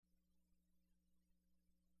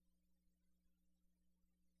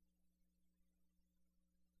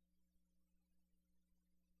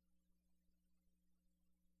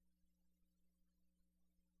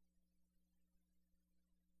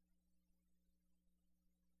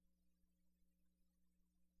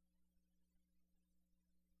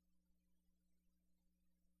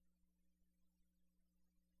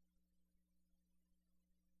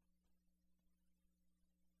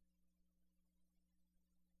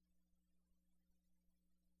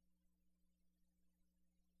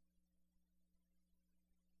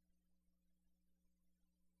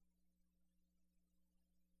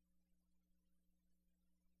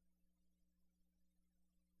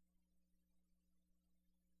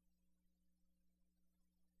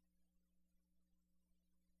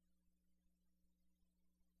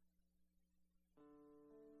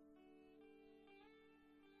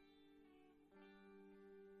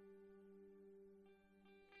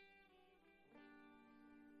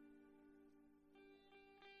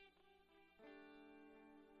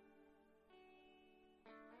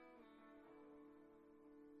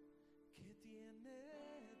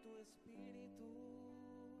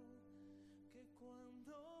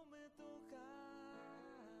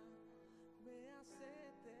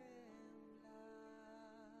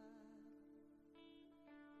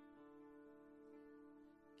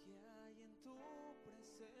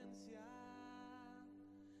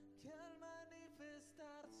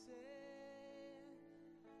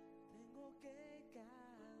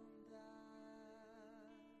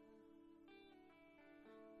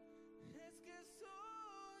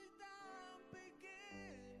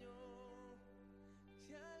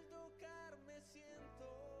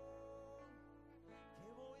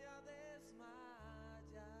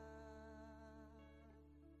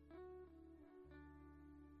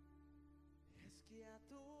a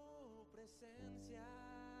tu presencia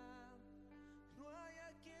no hay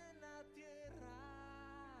aquí en la tierra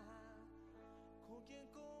con quien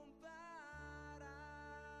comparar.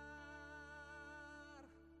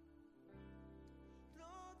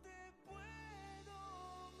 No te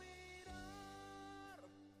puedo mirar,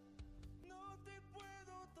 no te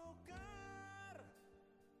puedo tocar,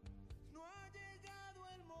 no ha llegado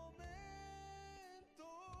el momento.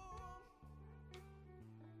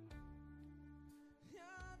 Y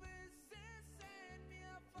a veces en mi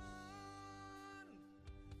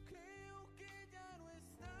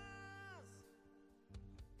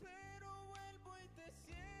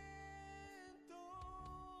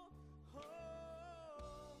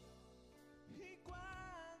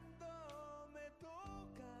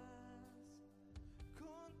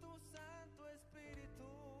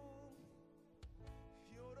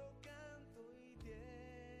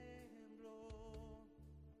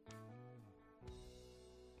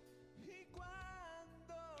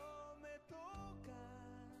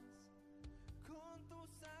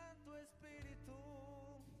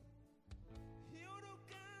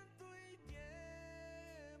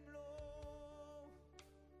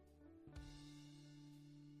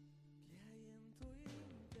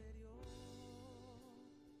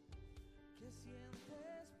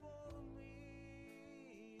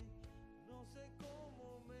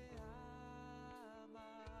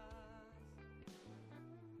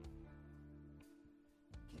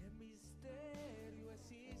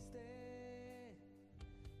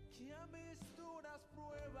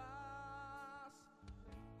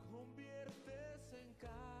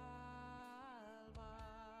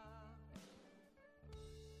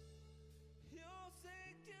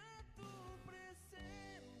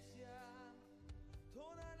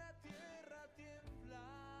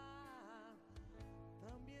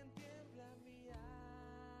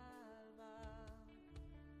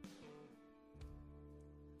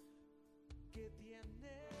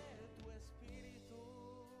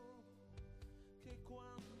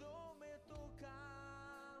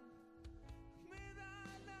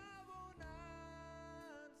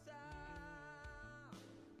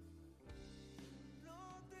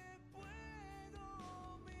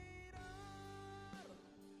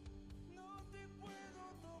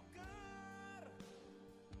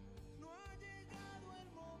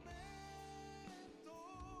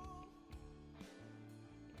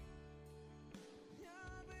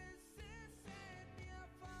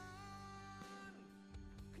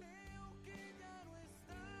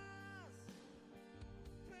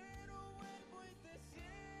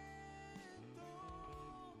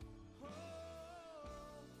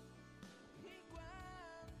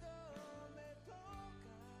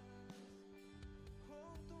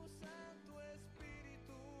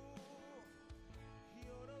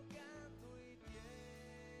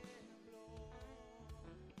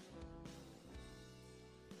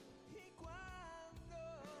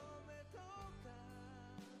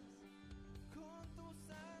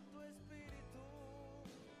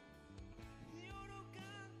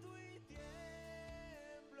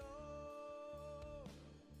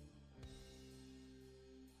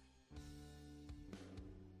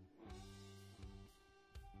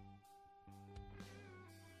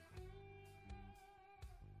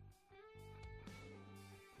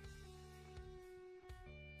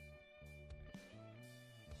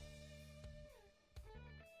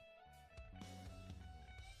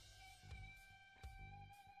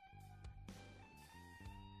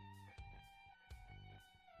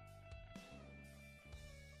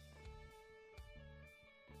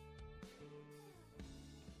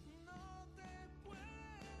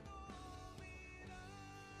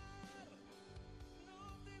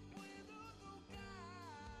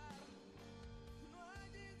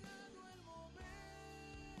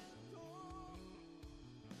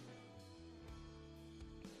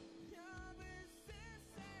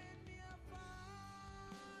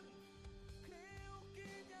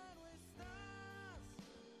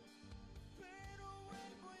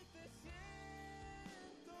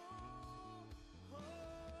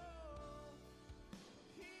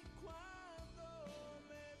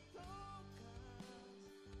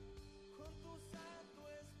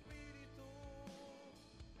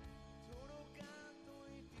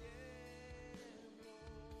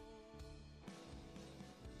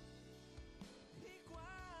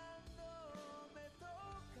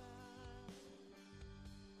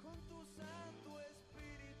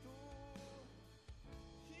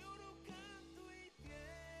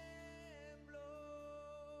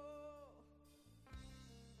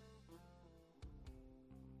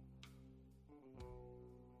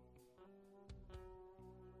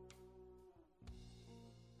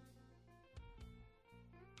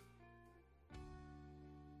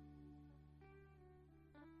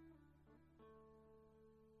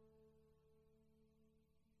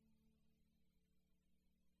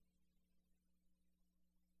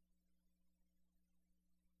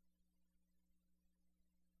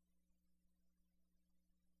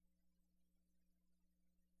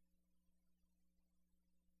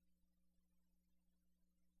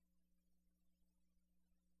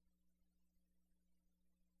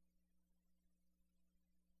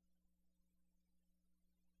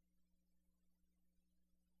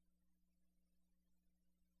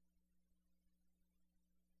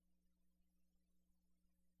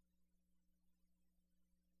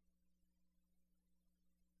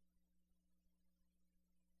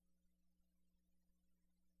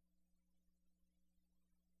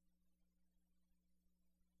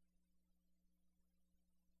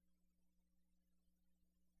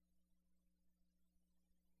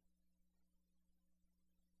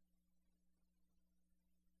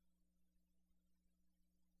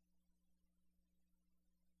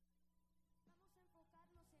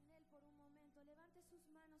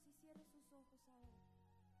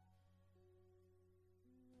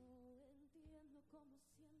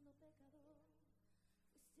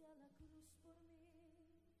fuiste a la cruz por mí,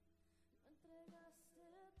 lo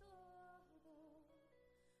entregaste todo,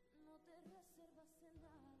 no te reservaste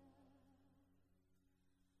nada,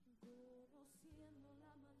 conociendo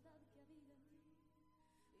la maldad que había en mí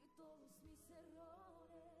y todos mis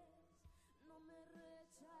errores, no me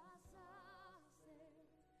rechazaste,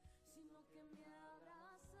 sino que me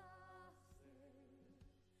abrazaste,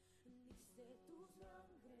 diste tu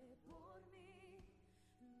sangre por mí,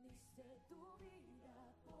 diste tu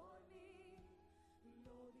vida por mí,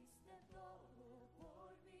 lo diste todo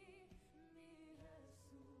por mí, mi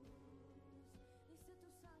Jesús. Diste tu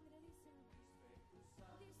sangre,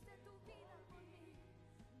 diste tu vida por mí,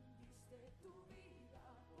 diste tu vida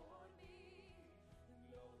por mí,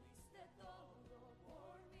 lo diste todo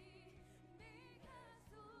por mí, mi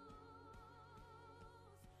Jesús.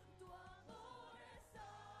 Tu amor es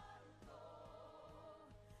alto,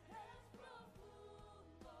 es profundo.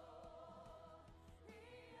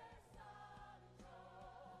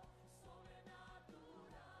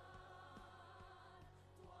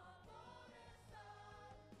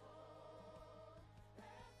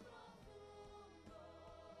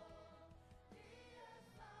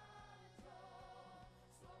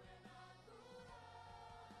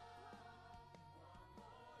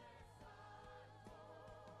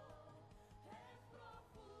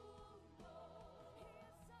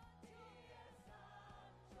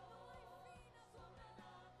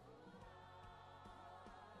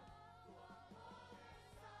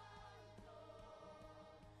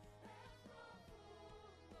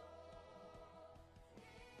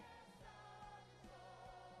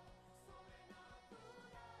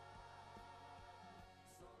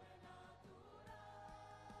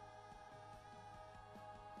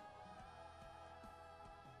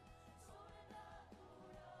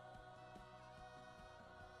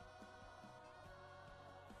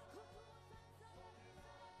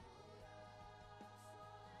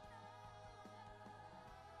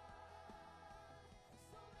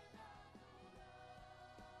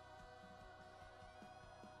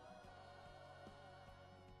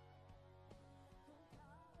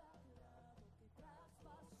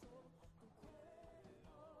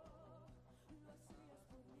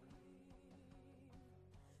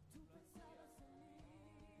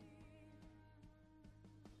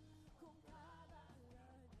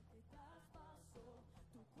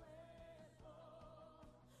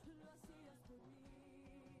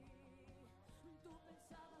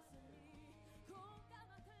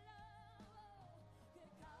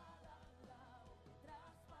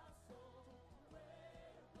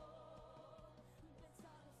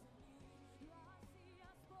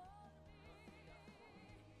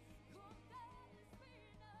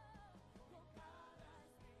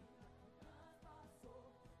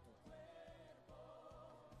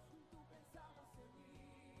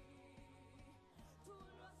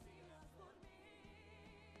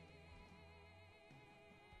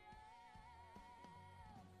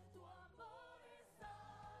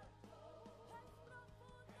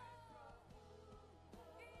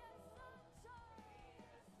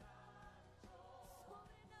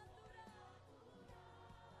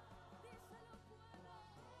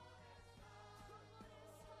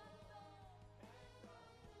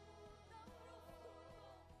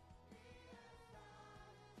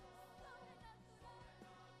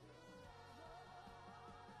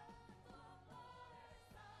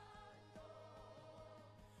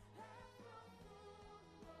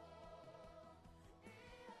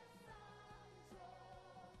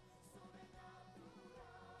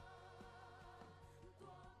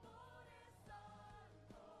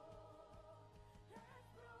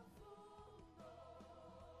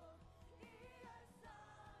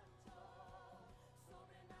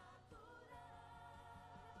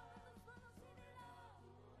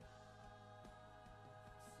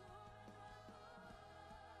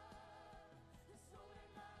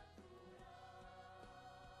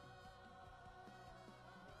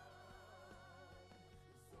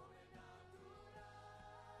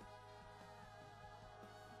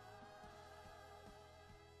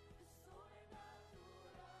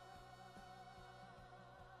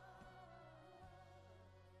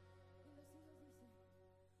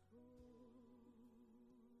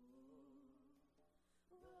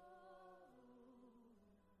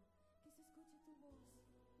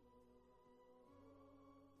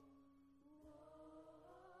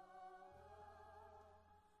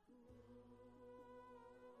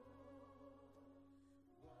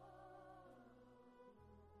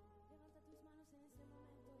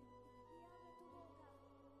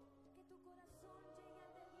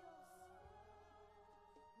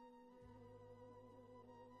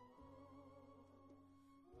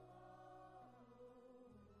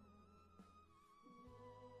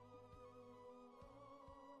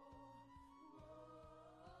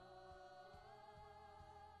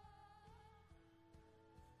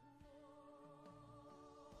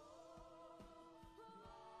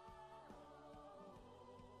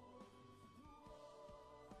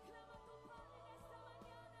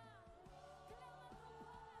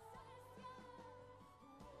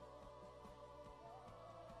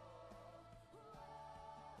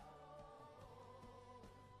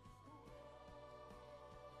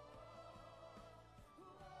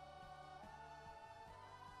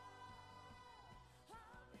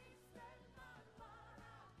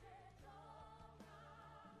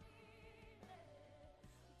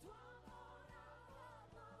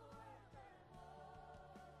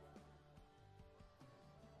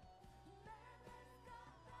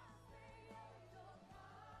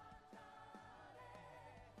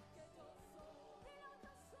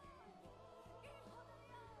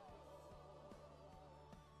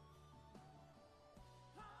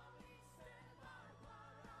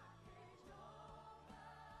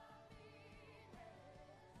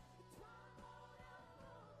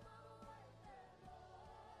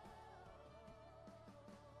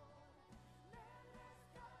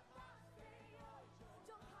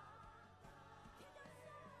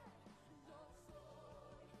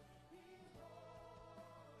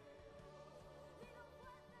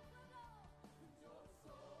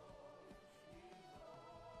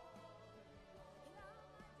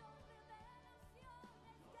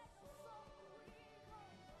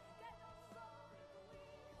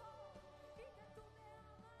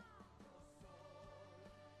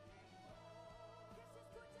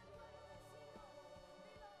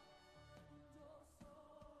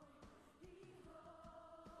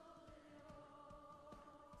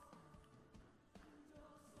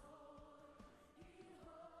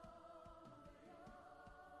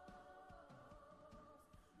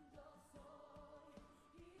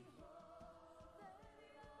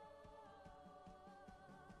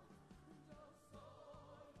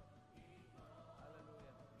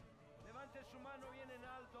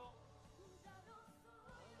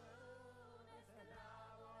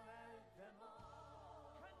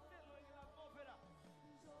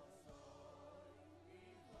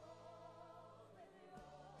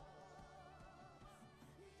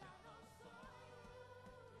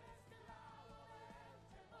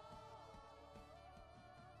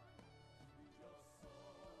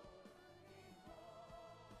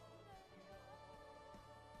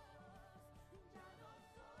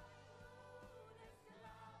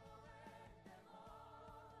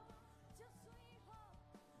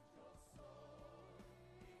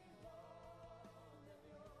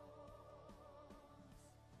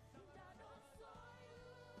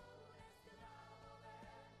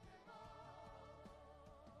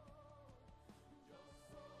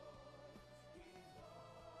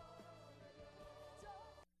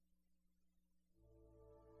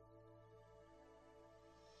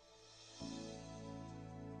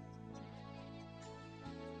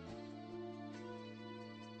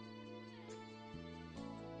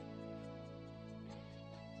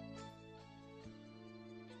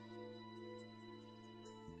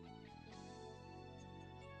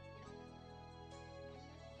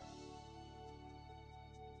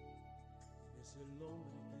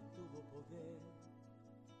 poder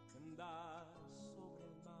andar sobre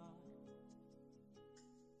el mar?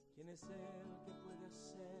 ¿Quién es el que puede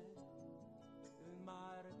hacer el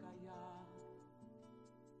mar callar?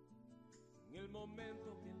 En el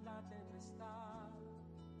momento que la tempestad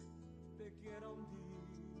te quiera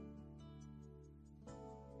hundir,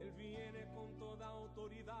 Él viene con toda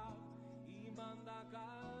autoridad y manda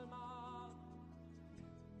calma.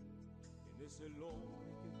 ¿Quién es el hombre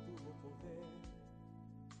que tuvo poder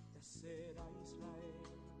de hacer a Israel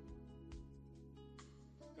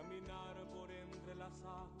caminar por entre las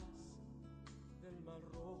aguas del Mar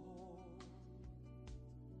Rojo?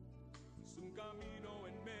 Hizo un camino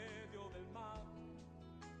en medio del mar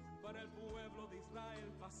para el pueblo de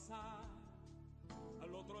Israel pasar.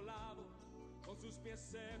 Al otro lado, con sus pies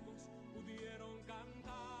secos, pudieron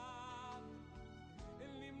cantar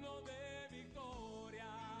el himno de victoria.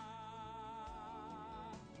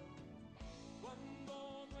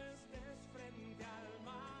 Cuando no estés frente al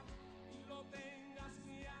mar y lo tengas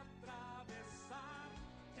que atravesar,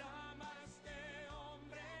 llama a este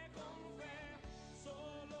hombre con fe,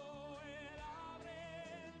 solo Él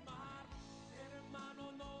abre el mar.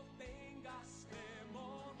 Hermano, no tengas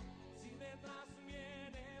temor, si detrás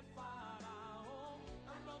viene Faraón,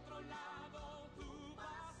 al otro lado tú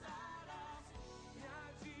pasarás y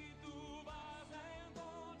allí tú vas a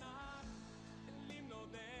entonar el himno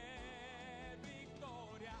de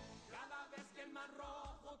victoria. Cada vez que el Mar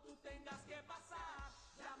Rojo tú tengas que pasar,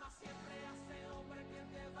 llama siempre a ese hombre quien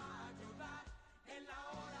te va a ayudar. En la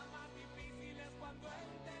hora más difícil es cuando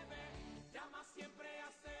Él te ve. Llama siempre a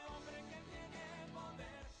ese hombre que tiene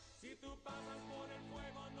poder. Si tú pasas por el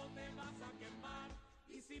fuego no te vas a quemar,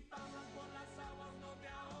 y si pasas por las aguas no te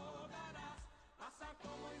ahogarás. Pasa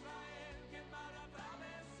como Israel que el mar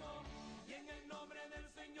atravesó, y en el nombre del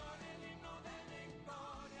Señor el himno de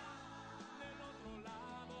victoria del otro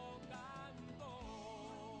lado cantó.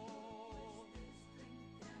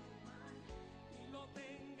 Y lo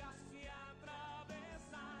tengas que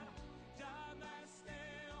atravesar, llama a este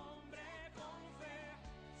hombre con fe,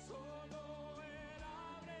 solo Él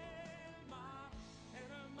abre el mar.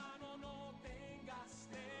 Hermano, no tengas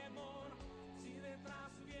temor, si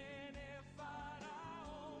detrás viene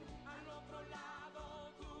Faraón, al otro lado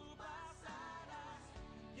tú pasarás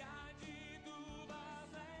y allí tú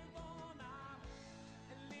vas a entonar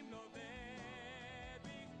el himno de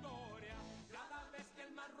victoria. Cada vez que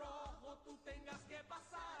el Mar Rojo tú tengas que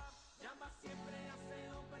pasar, llama siempre a ese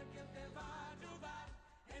hombre que te va a ayudar.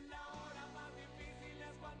 En la hora más difícil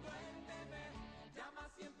es cuando Él te ve. Llama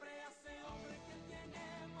siempre a ese hombre que tiene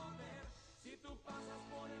poder. Si tú pasas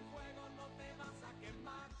por el fuego no te vas a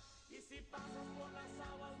quemar, y si pasas por las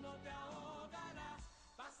aguas no te ahogarás.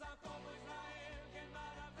 Pasa como Israel que el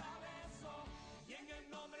mar atravesó, y en el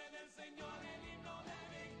nombre del Señor el himno de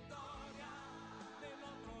victoria del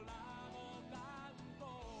otro lado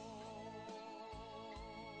cantó.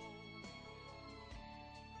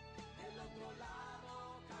 Del otro lado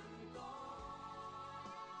cantó.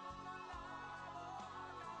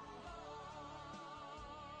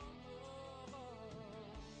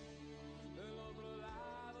 Del otro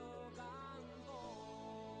lado cantó.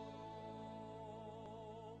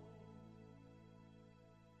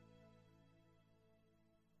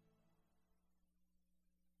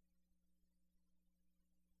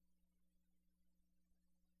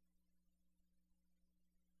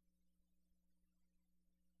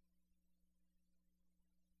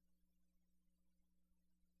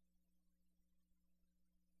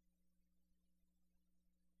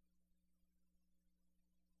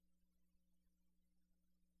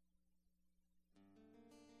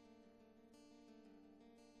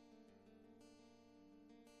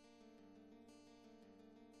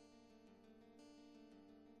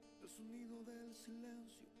 El sonido del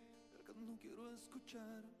silencio, el que no quiero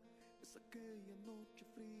escuchar, es aquella noche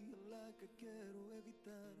fría la que quiero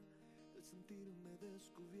evitar, el sentirme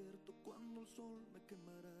descubierto cuando el sol me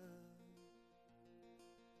quemará.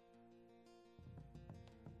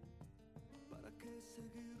 ¿Para qué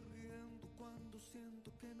seguir riendo cuando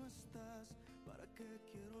siento que no estás? ¿Para qué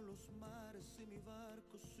quiero los mares si mi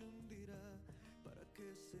barco se hundirá? ¿Para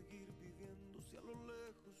qué seguir viviendo si a lo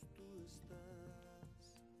lejos tú estás?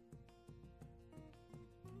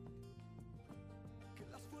 Que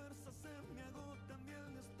las fuerzas se me agotan y el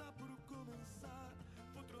día está por comenzar.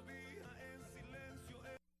 Otro día en silencio.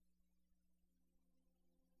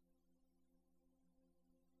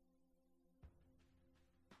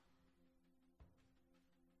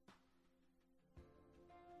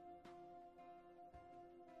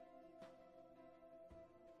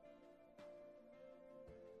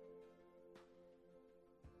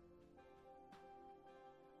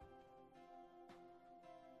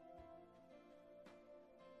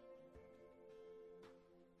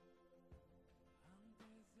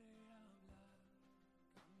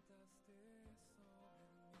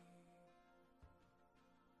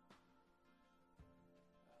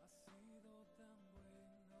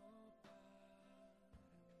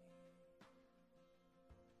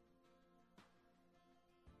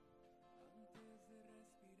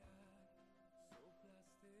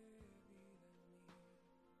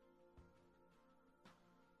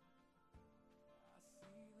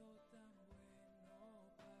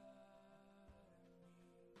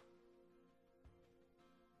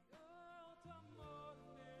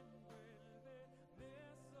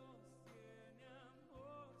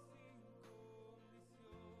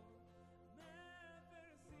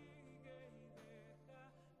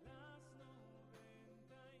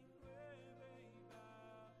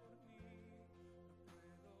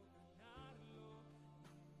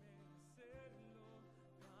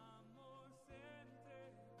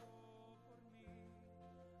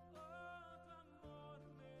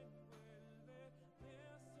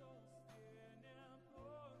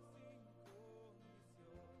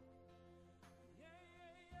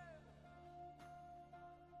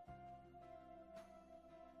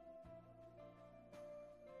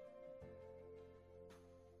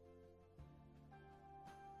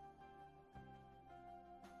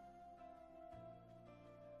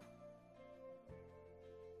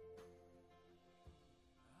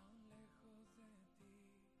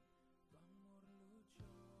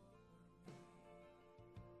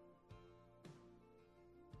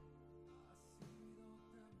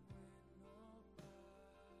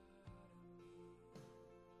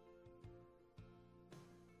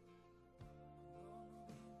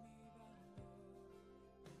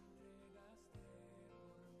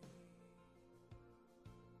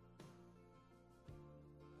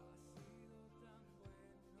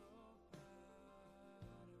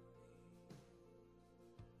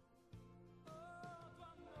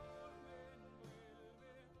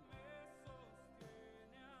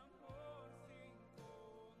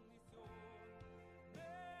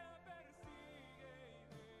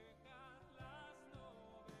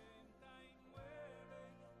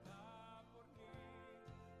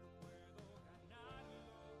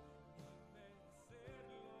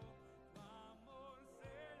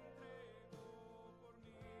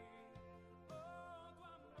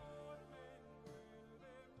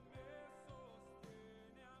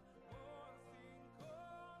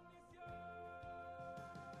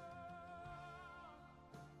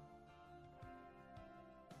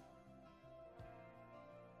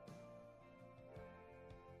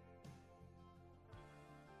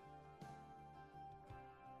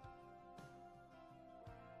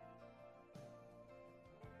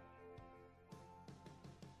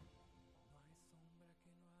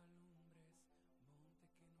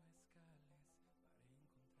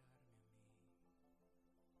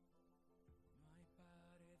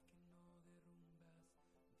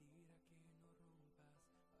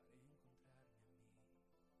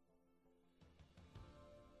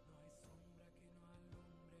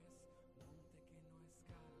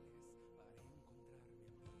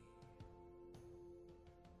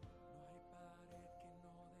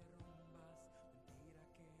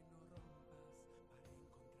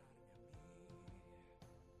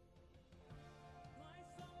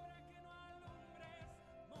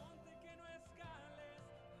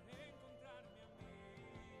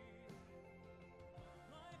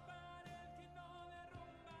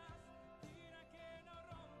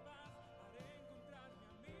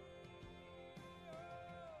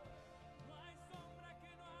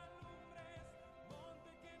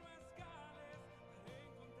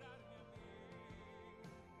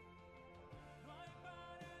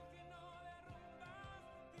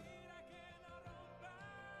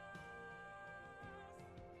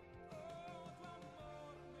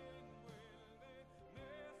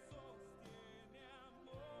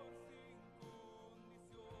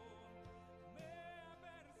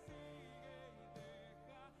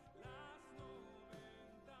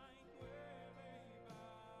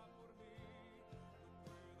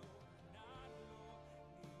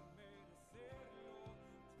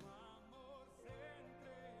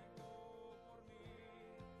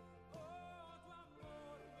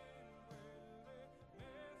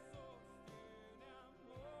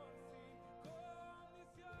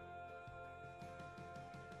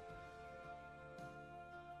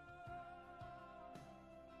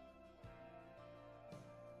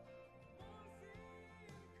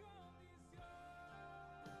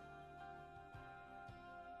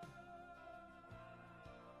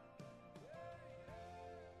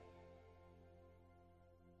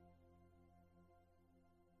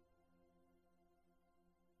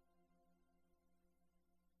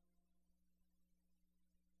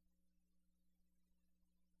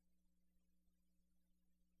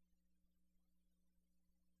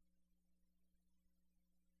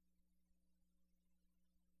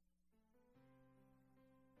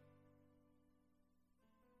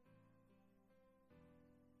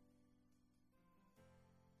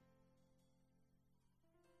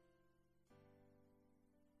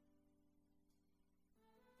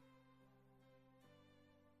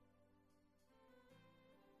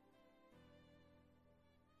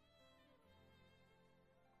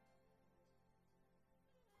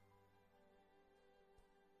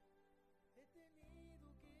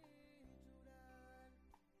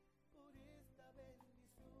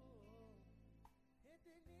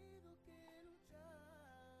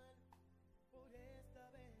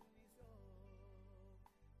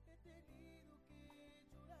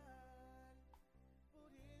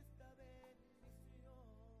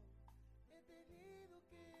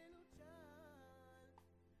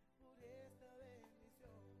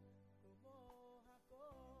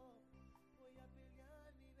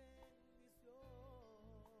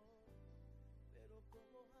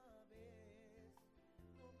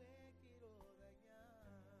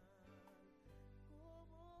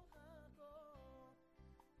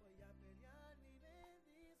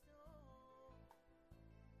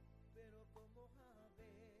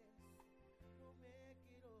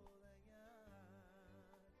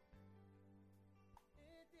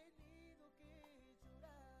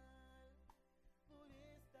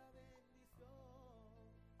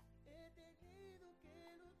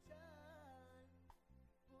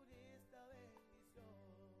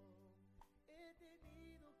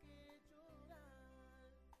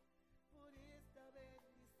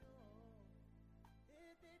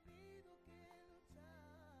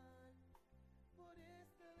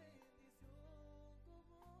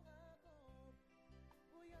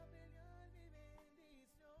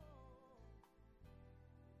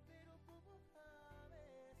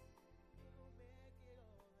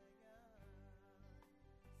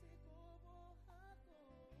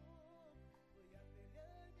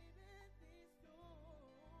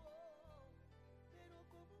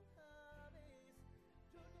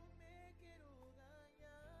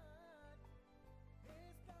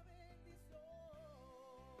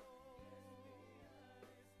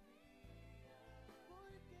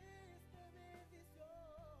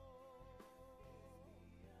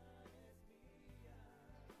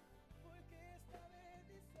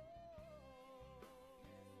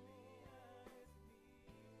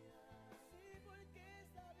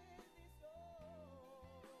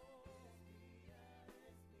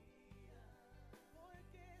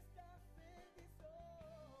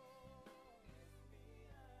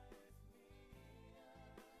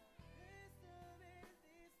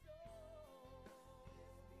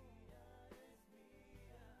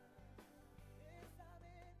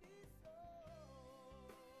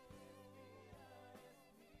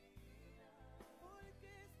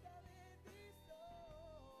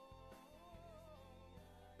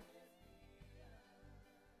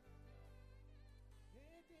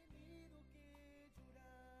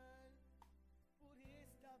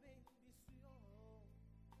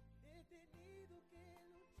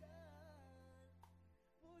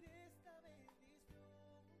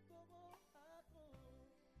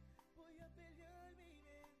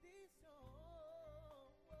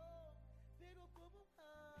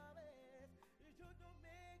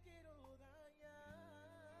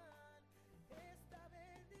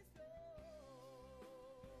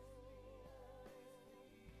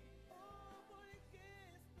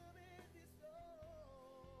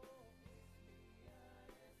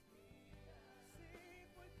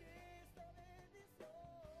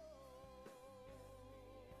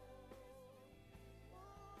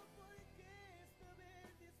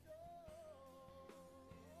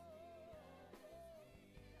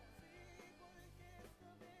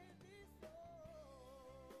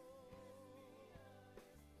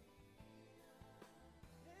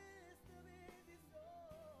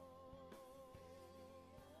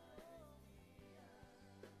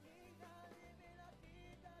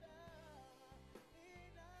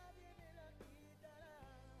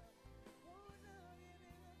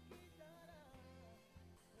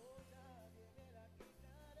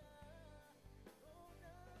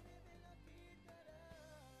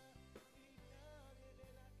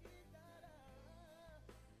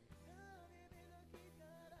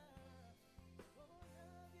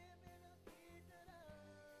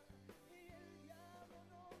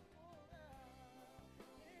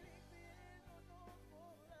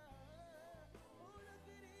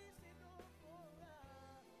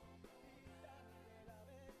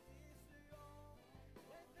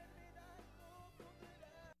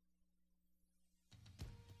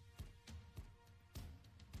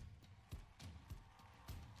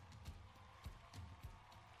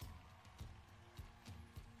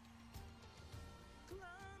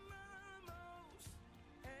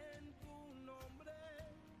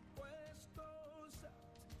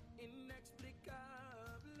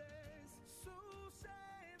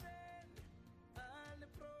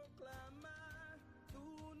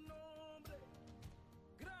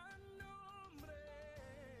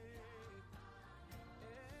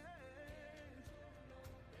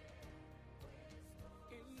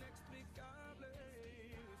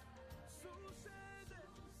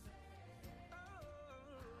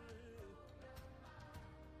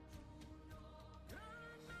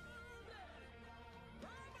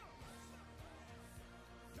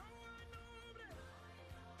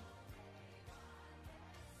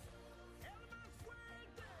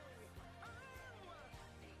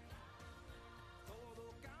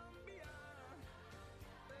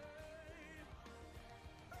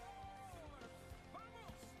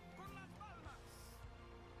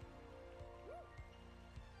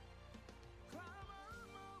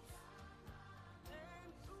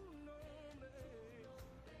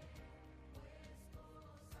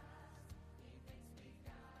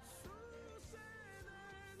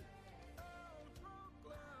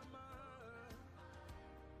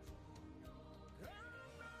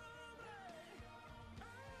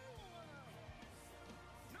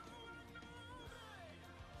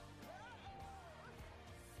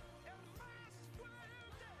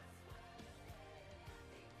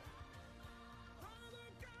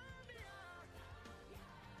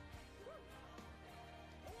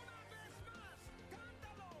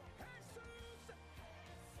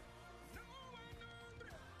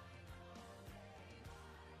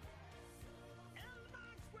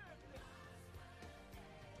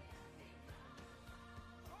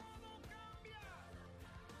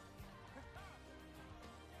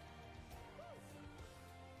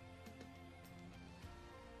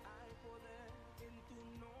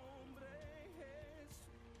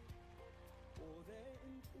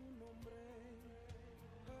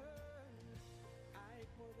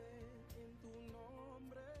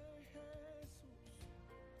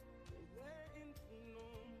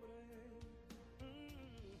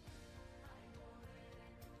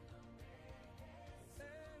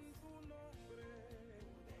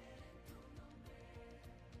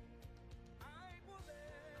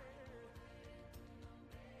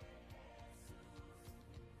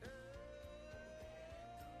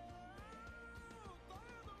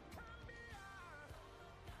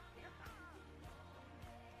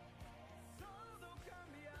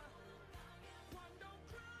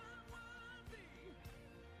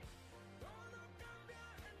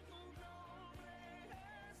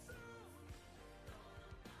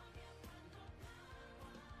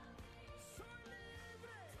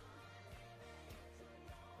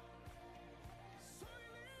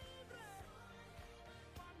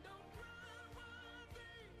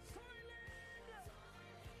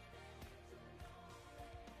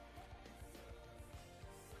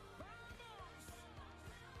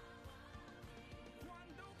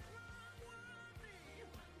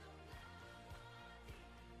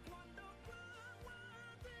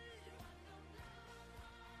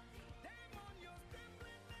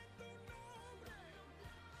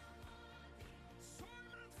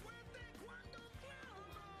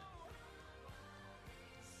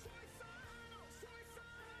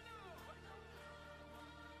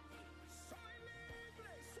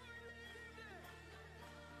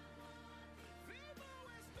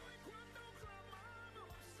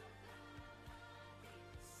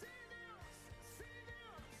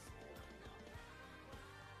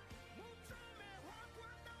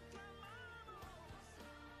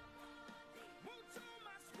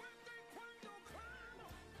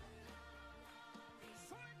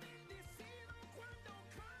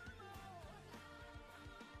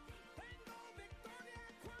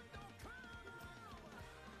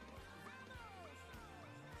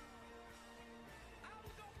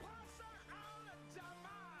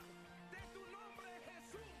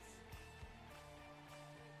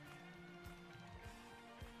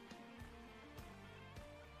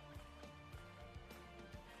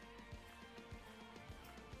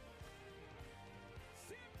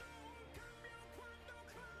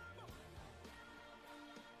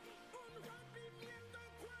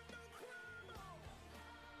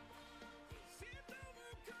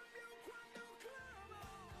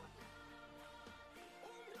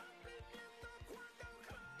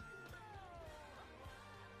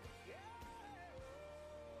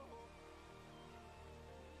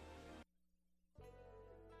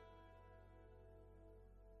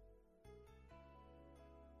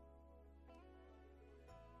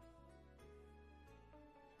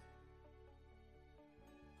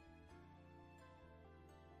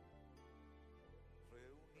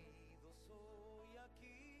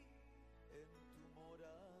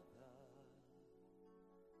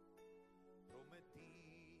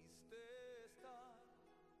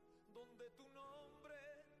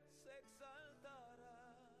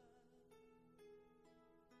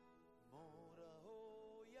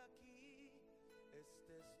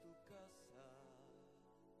 esta es tu casa.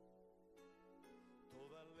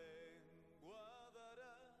 Toda lengua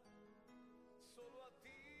dará solo a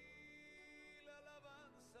ti la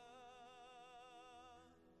alabanza.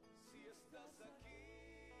 Si estás aquí,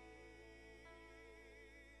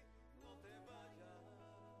 no te vayas.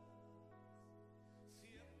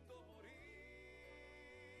 Siento morir,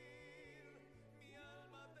 mi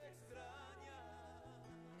alma te extraña.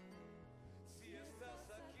 Si estás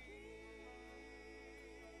aquí,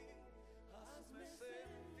 hazme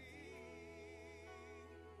sentir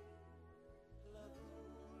la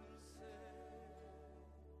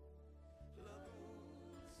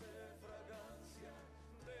dulce fragancia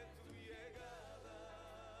de tu llegada.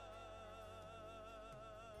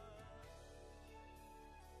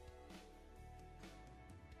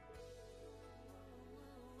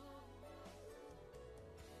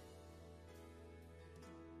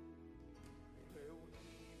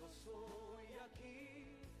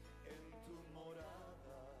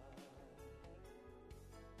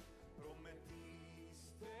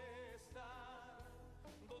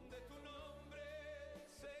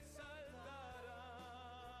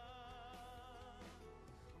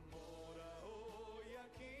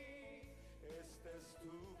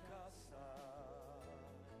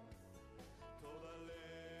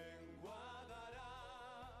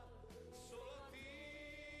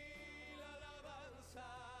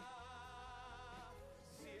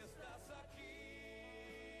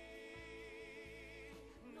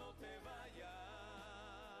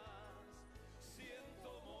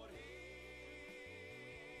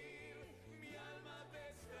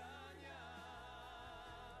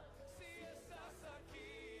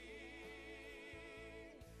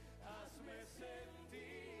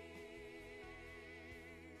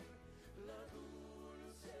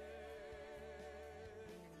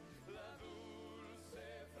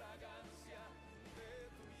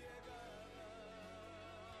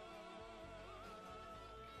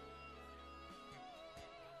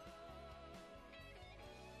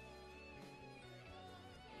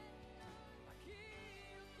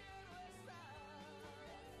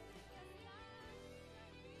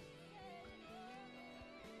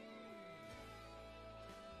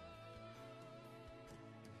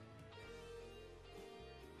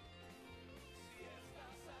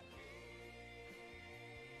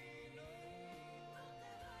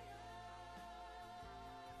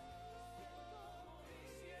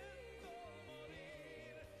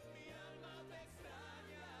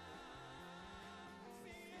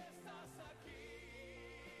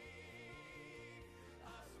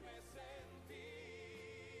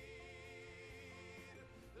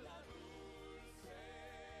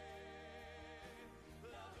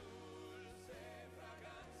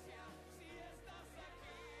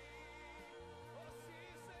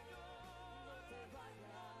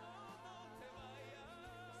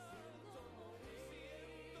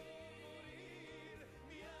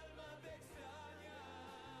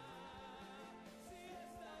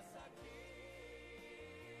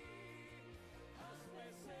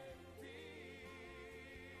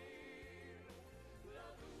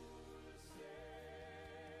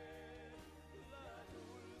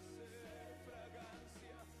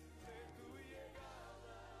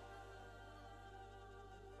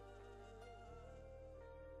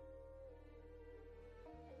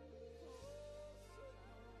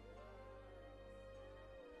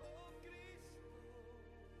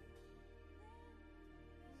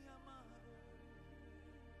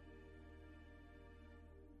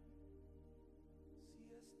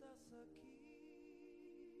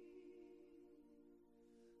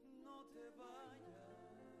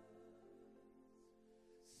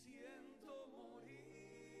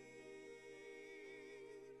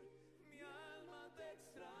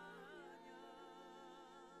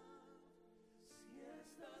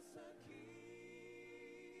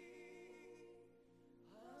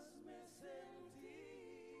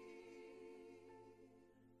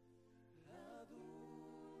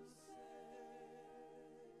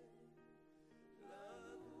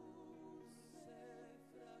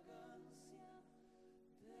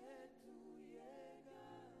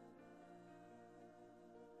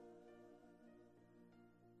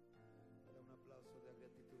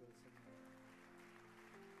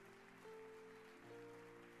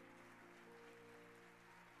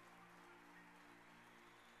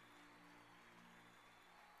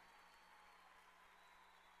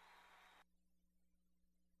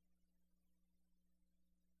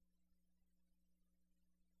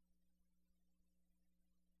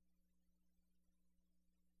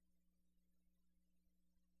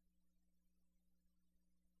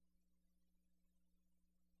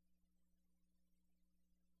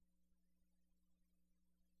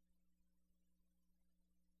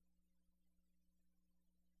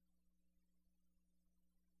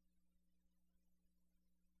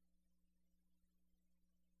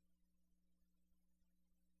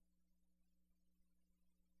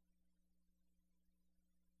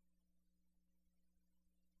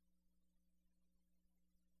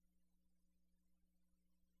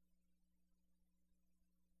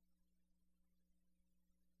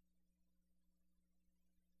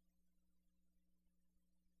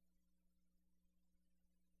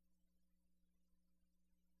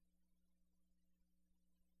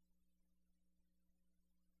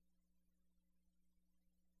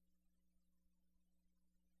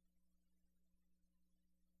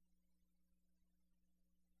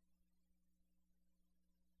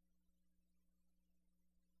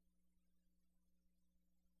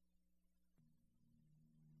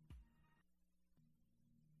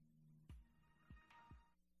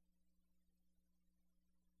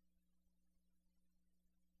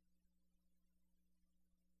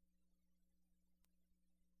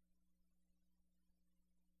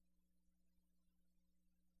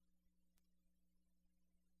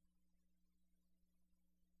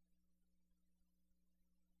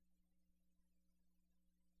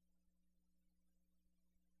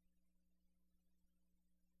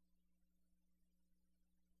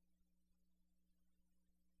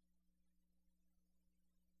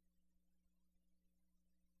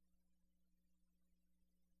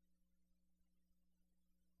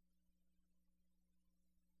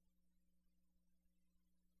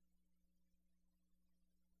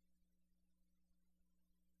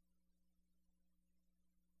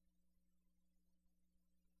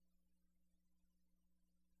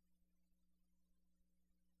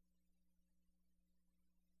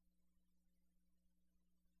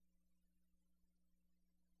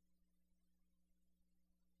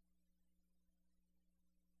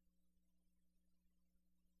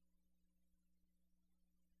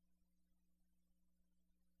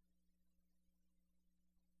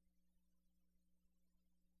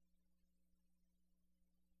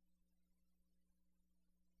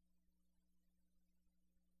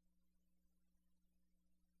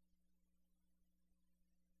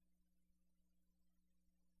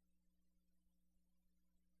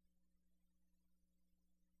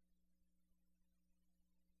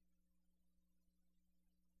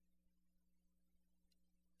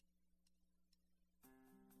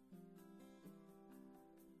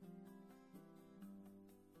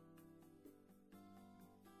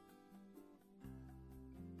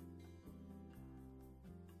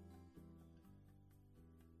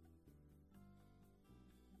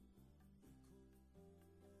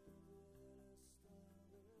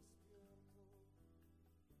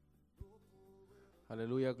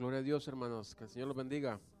 Aleluya, gloria a Dios, hermanos. Que el Señor los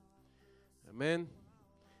bendiga. Amén.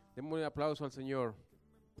 Demos un aplauso al Señor.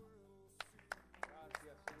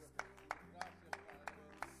 Gracias, Señor. Gracias,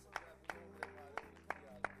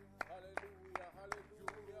 Padre. Aleluya,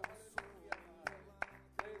 aleluya, aleluya, Padre.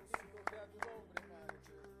 Bendito sea tu nombre, Padre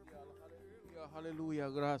celestial. Aleluya, aleluya,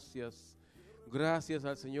 gracias. Gracias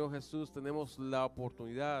al Señor Jesús. Tenemos la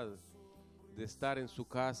oportunidad de estar en su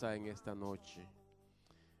casa en esta noche.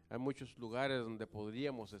 Hay muchos lugares donde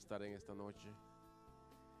podríamos estar en esta noche.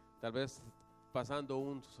 Tal vez pasando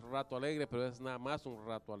un rato alegre, pero es nada más un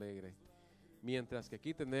rato alegre. Mientras que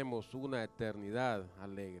aquí tenemos una eternidad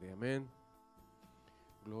alegre. Amén.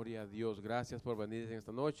 Gloria a Dios. Gracias por venir en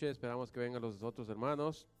esta noche. Esperamos que vengan los otros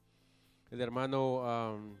hermanos. El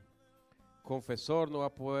hermano confesor no va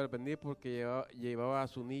a poder venir porque llevaba a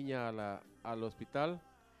su niña al hospital.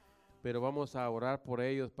 Pero vamos a orar por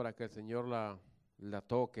ellos para que el Señor la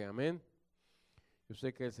toque, amén. Yo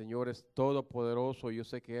sé que el Señor es todopoderoso, yo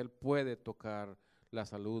sé que Él puede tocar la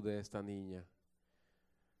salud de esta niña,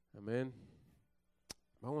 amén.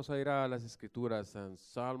 Vamos a ir a las Escrituras, en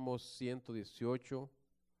Salmos 118,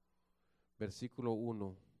 versículo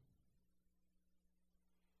 1.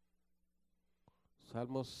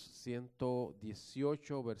 Salmos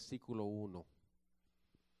 118, versículo 1.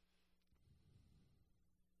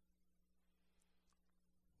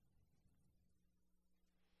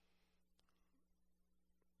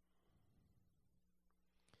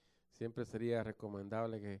 Siempre sería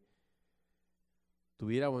recomendable que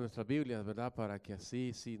tuviéramos nuestras Biblias, ¿verdad? Para que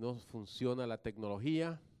así, si no funciona la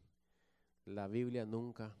tecnología, la Biblia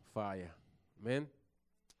nunca falla. Amén.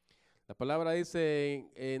 La palabra dice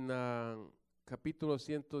en capítulo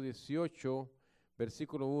 118,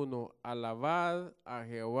 versículo 1, alabad a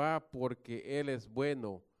Jehová porque Él es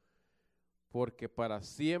bueno, porque para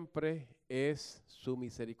siempre es su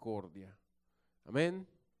misericordia. Amén.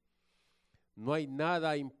 No hay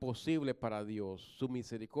nada imposible para Dios. Su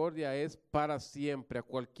misericordia es para siempre. A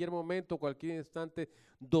cualquier momento, cualquier instante,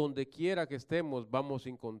 donde quiera que estemos, vamos a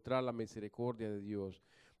encontrar la misericordia de Dios.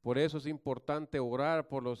 Por eso es importante orar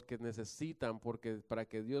por los que necesitan, porque para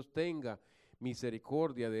que Dios tenga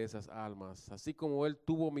misericordia de esas almas. Así como Él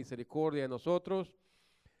tuvo misericordia de nosotros,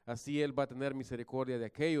 así Él va a tener misericordia de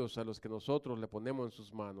aquellos a los que nosotros le ponemos en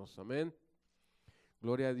sus manos. Amén.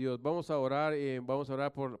 Gloria a Dios. Vamos a orar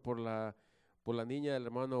por la niña del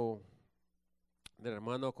hermano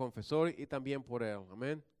confesor y también por él.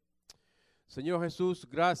 Amén. Señor Jesús,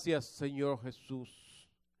 gracias, Señor Jesús.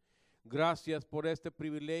 Gracias por este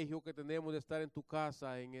privilegio que tenemos de estar en tu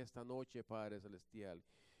casa en esta noche, Padre Celestial.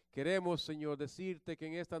 Queremos, Señor, decirte que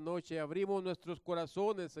en esta noche abrimos nuestros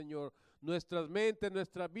corazones, Señor, nuestras mentes,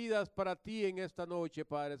 nuestras vidas para ti en esta noche,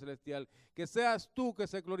 Padre Celestial. Que seas tú que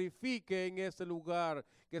se glorifique en este lugar,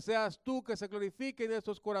 que seas tú que se glorifique en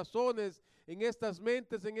estos corazones, en estas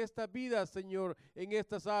mentes, en estas vidas, Señor, en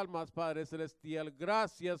estas almas, Padre Celestial.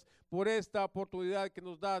 Gracias por esta oportunidad que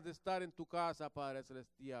nos das de estar en tu casa, Padre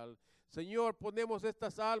Celestial. Señor, ponemos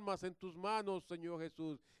estas almas en tus manos, Señor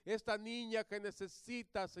Jesús. Esta niña que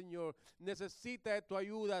necesita, Señor, necesita de tu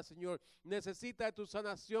ayuda, Señor. Necesita de tu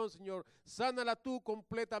sanación, Señor. Sánala tú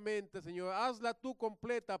completamente, Señor. Hazla tú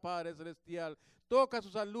completa, Padre Celestial. Toca su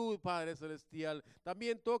salud, Padre Celestial.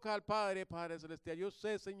 También toca al Padre, Padre Celestial. Yo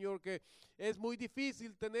sé, Señor, que es muy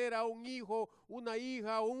difícil tener a un hijo, una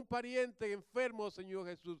hija o un pariente enfermo, Señor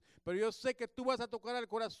Jesús. Pero yo sé que tú vas a tocar el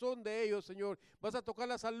corazón de ellos, Señor. Vas a tocar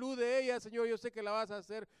la salud de ella, Señor. Yo sé que la vas a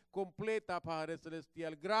hacer completa, Padre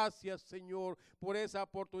Celestial. Gracias, Señor, por esa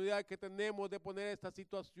oportunidad que tenemos de poner estas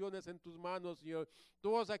situaciones en tus manos, Señor.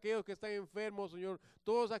 Todos aquellos que están enfermos, Señor.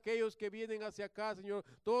 Todos aquellos que vienen hacia acá, Señor.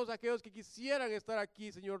 Todos aquellos que quisieran estar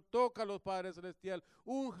aquí, Señor. Tócalos, Padre Celestial.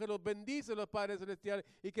 Úngelos, bendícelos, Padre Celestial.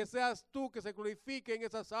 Y que seas tú que se glorifique en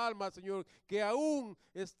esas almas, Señor. Que aún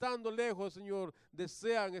estando lejos, Señor,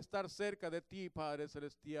 desean estar cerca de ti, Padre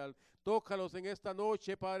Celestial. Tócalos en esta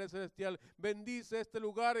noche, Padre Celestial. Bendice este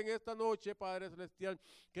lugar en esta noche, Padre Celestial.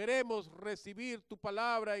 Queremos recibir tu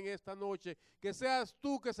palabra en esta noche. Que seas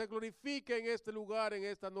tú que se glorifique en este lugar en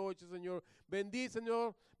esta noche, Señor.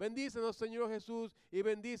 Bendícenos, Señor Jesús, y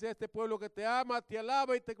bendice a este pueblo que te ama, te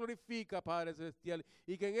alaba y te glorifica, Padre Celestial.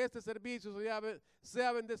 Y que en este servicio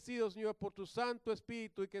sea bendecido, Señor, por tu Santo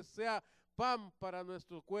Espíritu y que sea pan para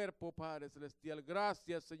nuestro cuerpo, Padre Celestial.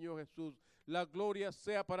 Gracias, Señor Jesús. La gloria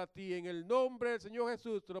sea para ti. En el nombre del Señor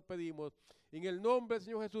Jesús te lo pedimos. En el nombre del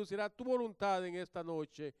Señor Jesús será tu voluntad en esta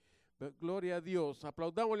noche. Gloria a Dios.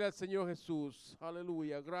 Aplaudámosle al Señor Jesús.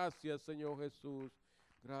 Aleluya. Gracias, Señor Jesús.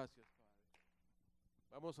 Gracias, Padre.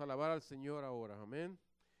 Vamos a alabar al Señor ahora. Amén.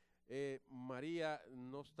 María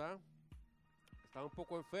no está. Está un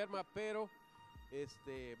poco enferma, pero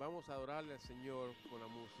Vamos a adorarle al Señor con la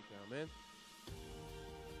música. Amén.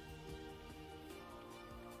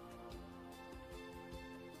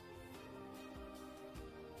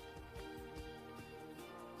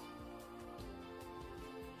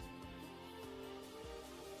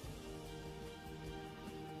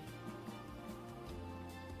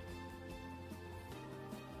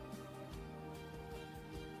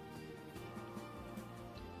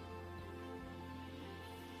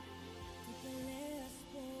 Peleas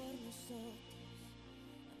por nosotros,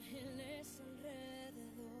 ángeles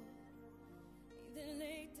alrededor, mi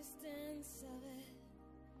deleite está en saber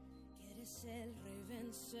que eres el rey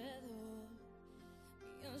vencedor,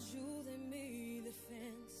 mi ayuda y mi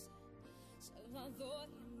defensa, salvador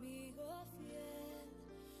y amigo fiel,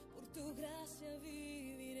 por tu gracia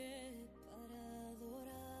viviré para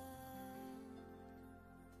adorar,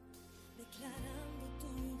 declarando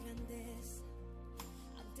tu grandeza.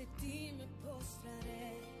 Ante ti me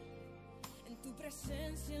postraré, en tu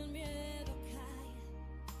presencia el miedo cae,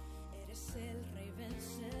 eres el rey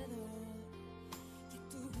vencedor, que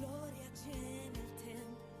tu gloria llene el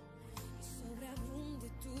templo y sobreabunde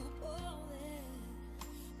tu poder,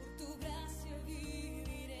 por tu gracia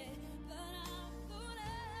viviré para adorar,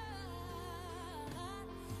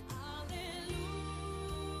 aleluya.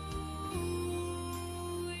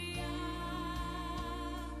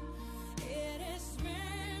 Eres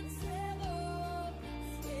vencedor,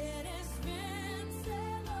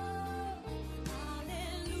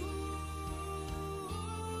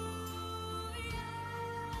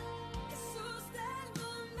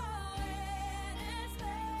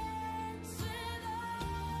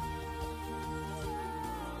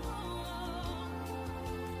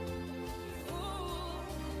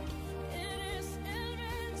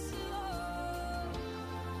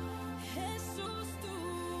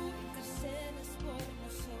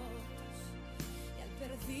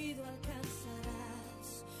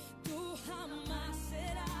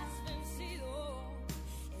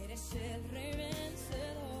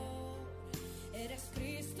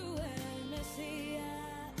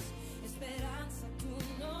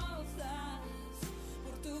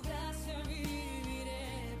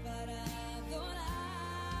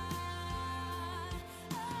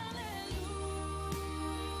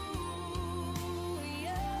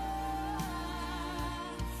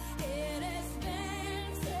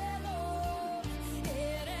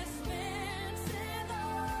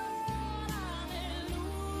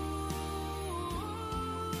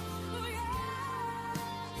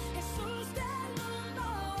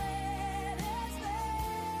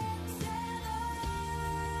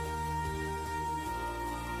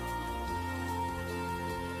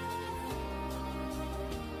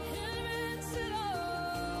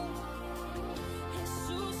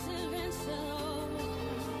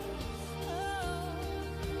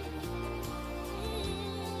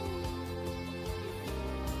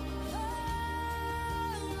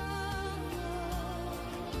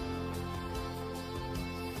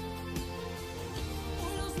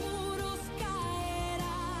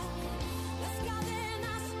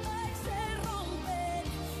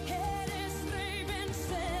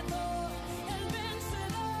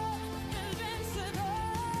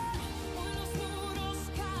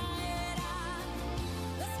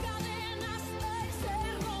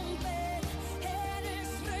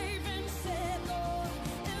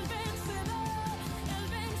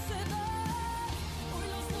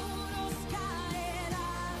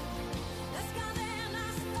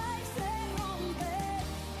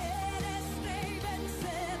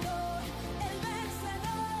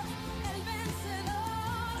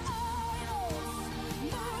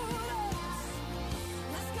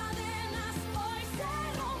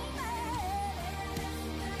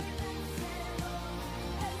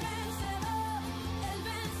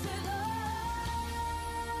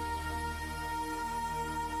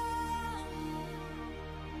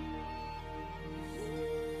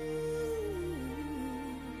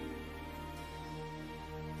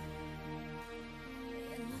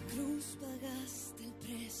 pagaste el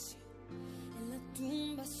precio, en la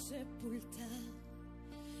tumba sepultada,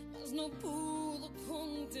 mas no pudo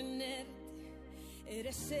contenerte,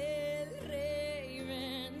 eres el rey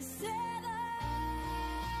vencedor.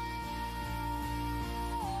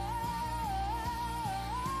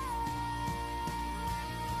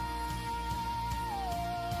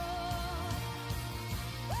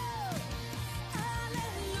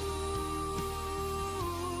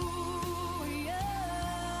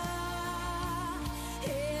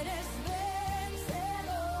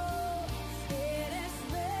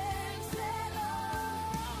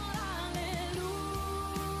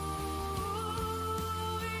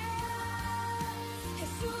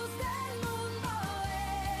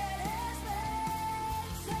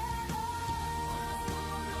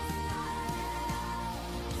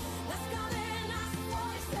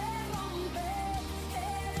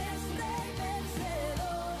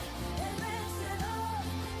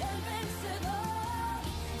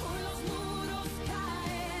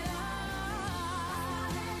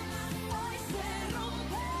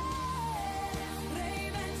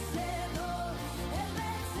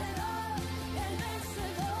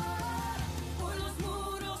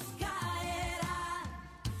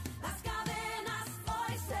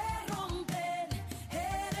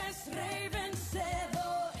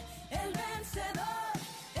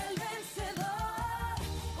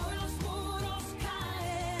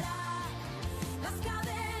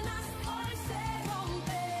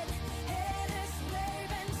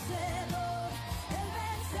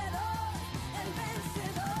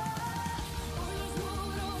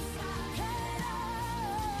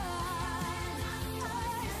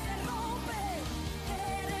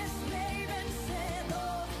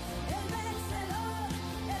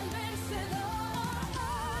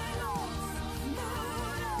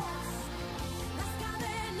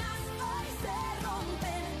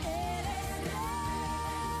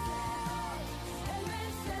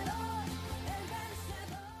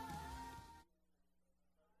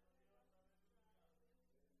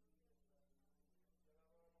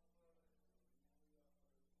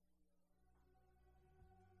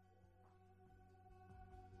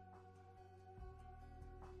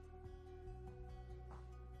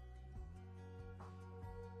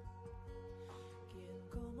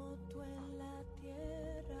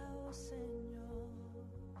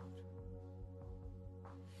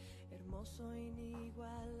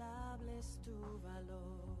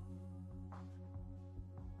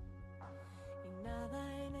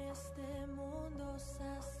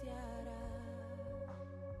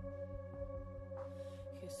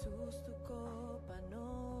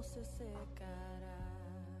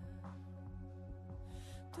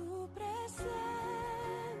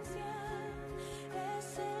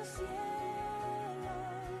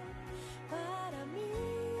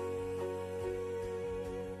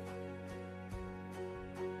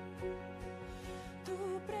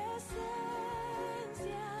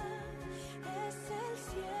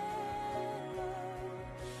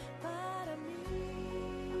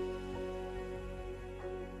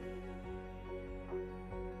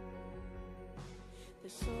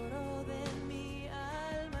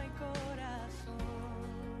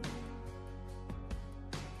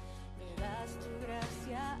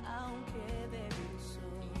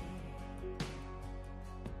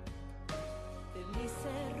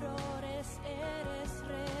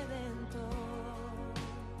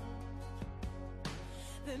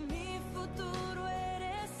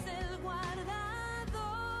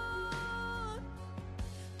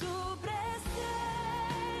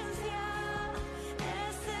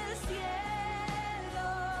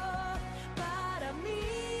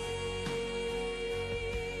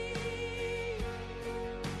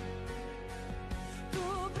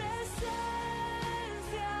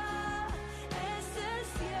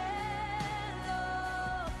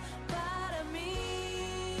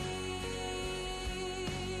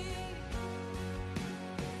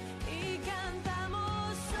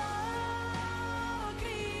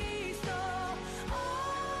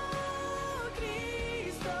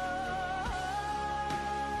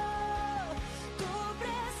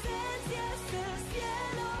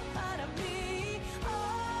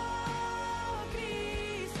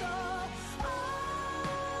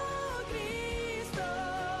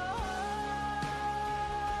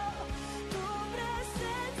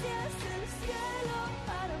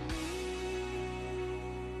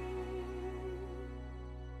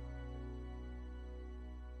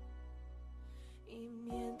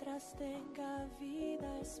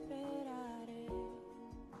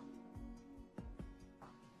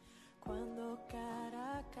 cuando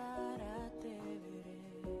cara a cara te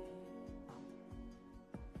veré.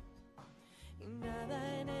 Y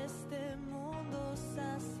nada en este mundo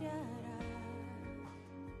saciará.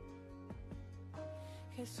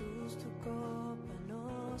 Jesús, tu copa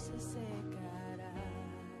no se secará.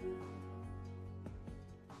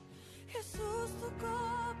 Jesús, tu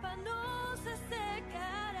copa no se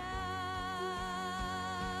secará.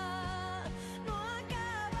 No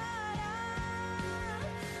acabará.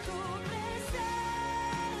 Tu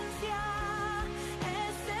presencia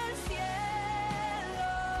es el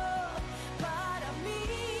cielo para mí.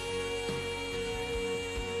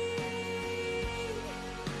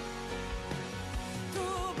 Tu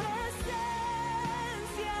presencia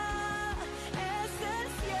es el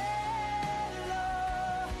cielo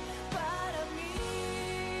para mí.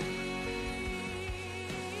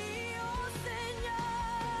 Oh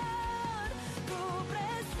Señor, tu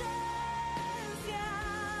presencia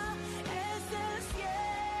es el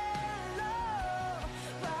cielo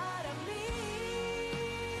para mí.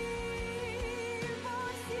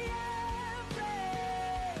 Por siempre,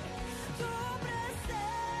 tu presencia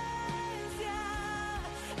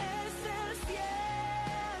es el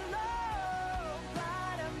cielo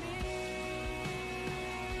para mí.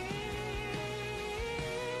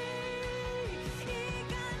 Y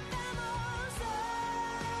cantamos,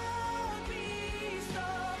 oh Cristo,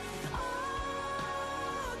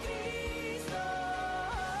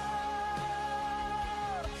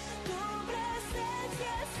 tu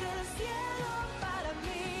presencia es el cielo para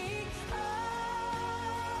mí.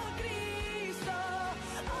 Oh Cristo,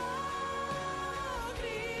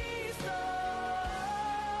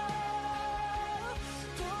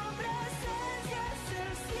 tu presencia es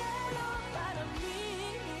el cielo para mí.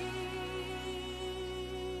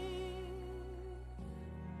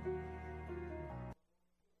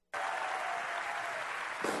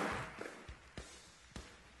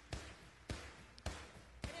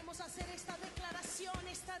 Queremos hacer esta declaración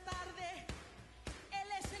esta tarde. Él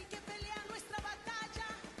es el que pelea nuestra batalla.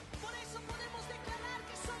 Por eso podemos declarar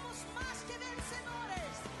que somos más que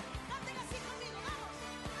vencedores. Canten así conmigo, vamos.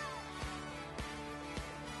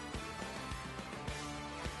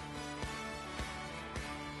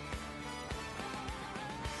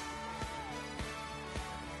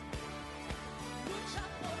 Lucha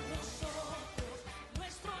por nosotros,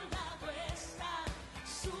 nuestro lado está.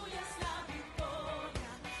 Suya es la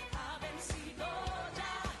victoria, ha vencido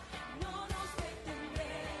ya. No nos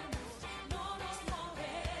detendremos, no nos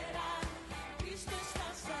moverán. Cristo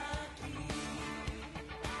estás aquí.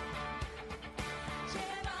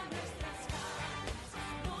 Lleva nuestras cargas,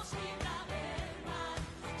 nos libra del mal.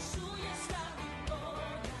 Suya es la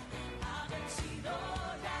victoria, ha vencido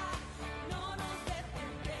ya. No nos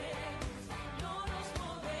detendremos, no nos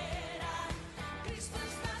moverán. Cristo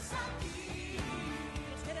estás aquí.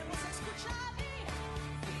 Nos queremos escuchar.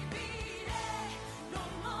 Viviré, no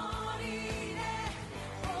moriré,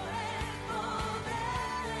 por el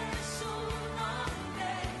poder de su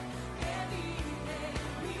nombre que vive en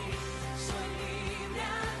mí. Soy libre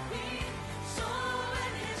al fin, solo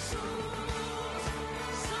en Jesús,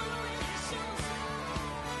 solo en Jesús.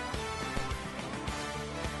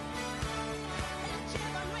 Él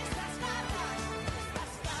lleva nuestras cargas,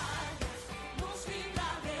 nos libra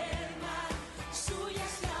del mal. Suya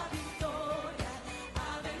es la victoria,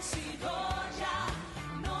 ha vencido ya.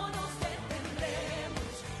 No nos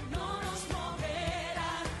detendremos, no nos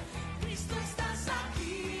moverán. Cristo estás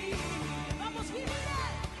aquí. Vamos, viviré,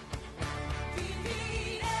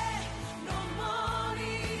 no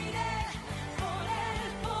moriré, por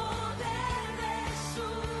el poder de su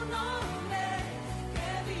nombre que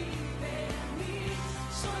vive en mí.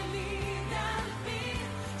 Soy libre al fin,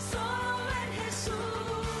 solo en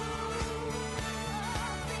Jesús.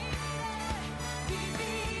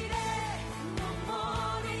 Viviré, no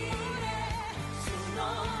moriré, su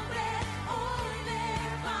nombre hoy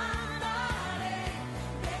levantaré.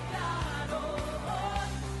 Declaro hoy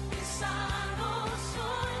que sano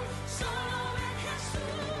soy, solo en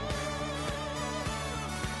Jesús.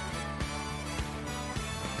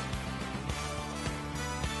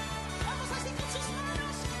 Vamos así con sus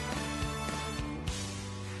manos.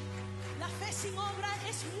 La fe sin obra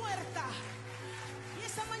es muerta. Y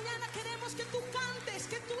esta mañana queremos que tú cantes,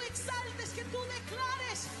 que tú exaltes, que tú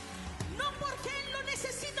declares. No porque Él lo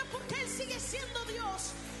necesita, porque Él sigue siendo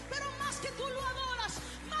Dios. Pero más que tú lo adoras,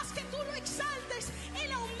 más que tú lo exaltes,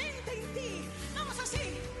 Él aumenta en ti. Vamos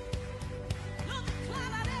así. Lo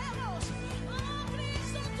declararemos. Oh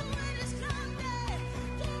Cristo, tú eres grande,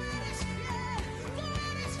 tú eres fiel, tú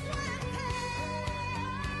eres fuerte.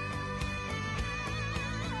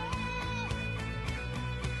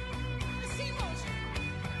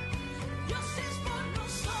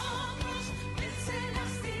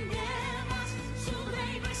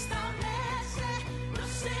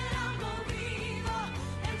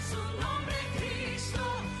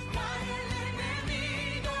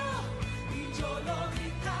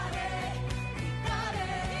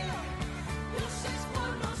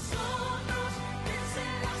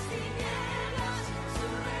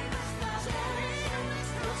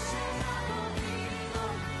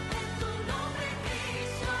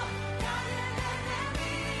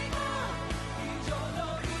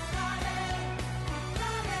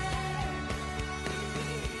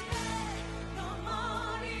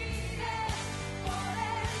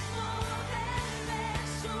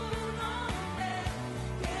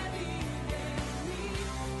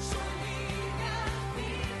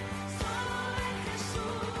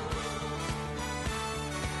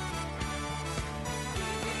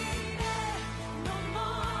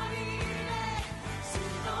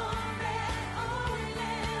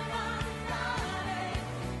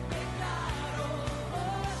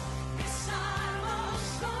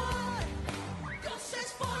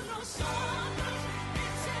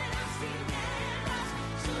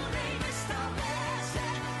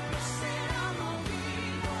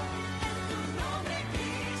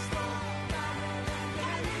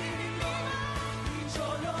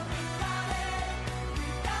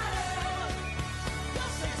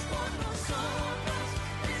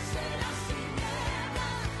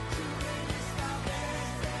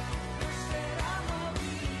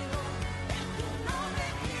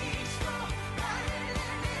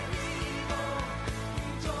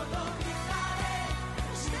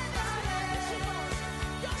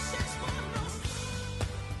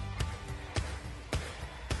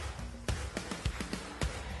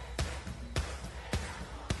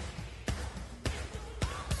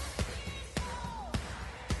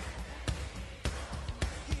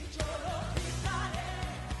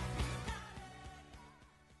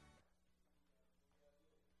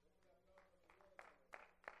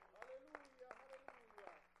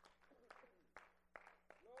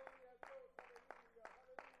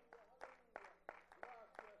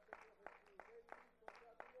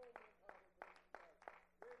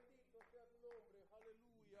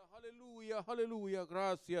 aleluya, aleluya.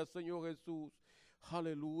 Gracias, Señor Jesús.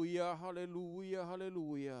 Aleluya, aleluya,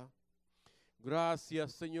 aleluya.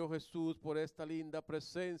 Gracias, Señor Jesús, por esta linda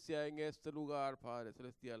presencia en este lugar, Padre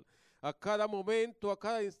Celestial. A cada momento, a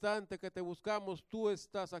cada instante que te buscamos, tú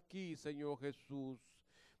estás aquí, Señor Jesús.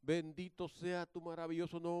 Bendito sea tu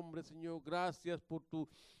maravilloso nombre, Señor. Gracias por tu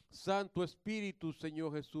Santo Espíritu,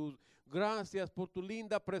 Señor Jesús. Gracias por tu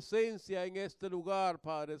linda presencia en este lugar,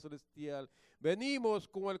 Padre Celestial. Venimos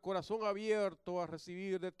con el corazón abierto a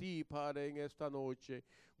recibir de ti, Padre, en esta noche.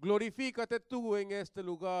 Glorifícate tú en este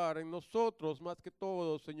lugar, en nosotros más que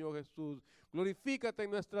todo, Señor Jesús. Glorifícate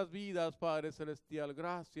en nuestras vidas, Padre Celestial.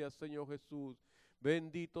 Gracias, Señor Jesús.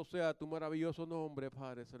 Bendito sea tu maravilloso nombre,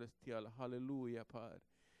 Padre Celestial. Aleluya, Padre.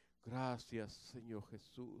 Gracias, Señor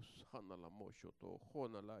Jesús. Hanalamoshoto,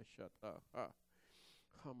 honalashata,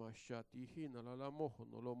 hamashati, hinalalamojo,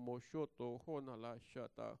 no lo moshoto,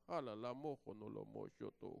 honalashata, halalamojo, no lo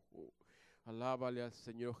moshoto. Alábale al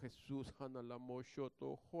Señor Jesús.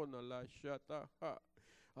 Hanalamoshoto, honalashata.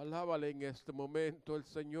 Alábale en este momento. El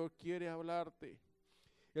Señor quiere hablarte.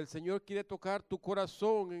 El Señor quiere tocar tu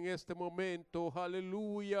corazón en este momento.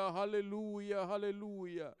 Aleluya, aleluya,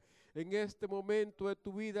 aleluya. En este momento de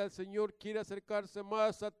tu vida, el Señor quiere acercarse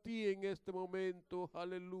más a ti en este momento.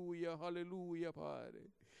 Aleluya, aleluya, Padre.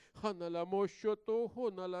 Hanalamoshoto,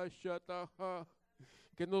 honalashata.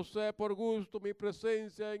 Que no sea por gusto mi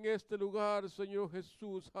presencia en este lugar, Señor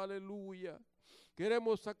Jesús. Aleluya.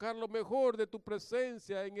 Queremos sacar lo mejor de tu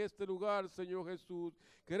presencia en este lugar, Señor Jesús.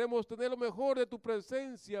 Queremos tener lo mejor de tu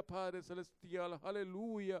presencia, Padre Celestial.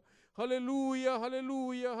 Aleluya, aleluya,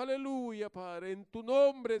 aleluya, aleluya, Padre. En tu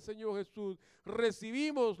nombre, Señor Jesús,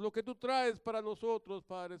 recibimos lo que tú traes para nosotros,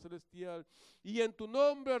 Padre Celestial. Y en tu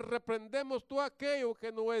nombre reprendemos todo aquello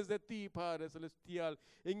que no es de ti, Padre Celestial.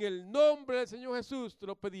 En el nombre del Señor Jesús te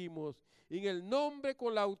lo pedimos. En el nombre,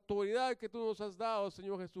 con la autoridad que tú nos has dado,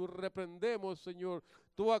 Señor Jesús, reprendemos, Señor,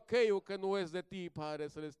 todo aquello que no es de ti, Padre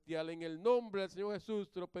Celestial. En el nombre del Señor Jesús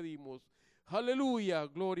te lo pedimos. Aleluya,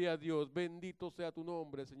 gloria a Dios. Bendito sea tu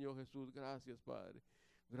nombre, Señor Jesús. Gracias, Padre.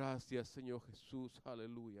 Gracias, Señor Jesús.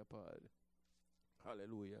 Aleluya, Padre.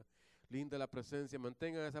 Aleluya. Linda la presencia.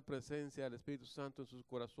 Mantengan esa presencia del Espíritu Santo en sus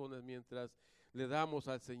corazones mientras le damos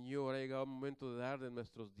al Señor. Ha llegado el momento de dar de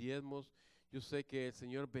nuestros diezmos. Yo sé que el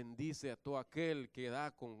Señor bendice a todo aquel que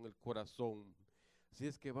da con el corazón. Así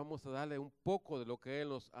es que vamos a darle un poco de lo que Él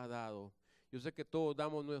nos ha dado. Yo sé que todos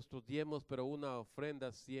damos nuestros diezmos, pero una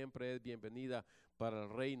ofrenda siempre es bienvenida para el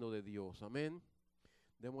reino de Dios. Amén.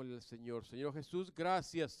 Démosle al Señor. Señor Jesús,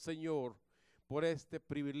 gracias, Señor, por este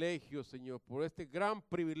privilegio, Señor, por este gran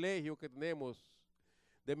privilegio que tenemos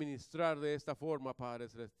de ministrar de esta forma, Padre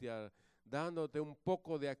Celestial, dándote un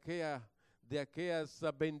poco de aquellas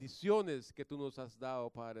bendiciones que tú nos has dado,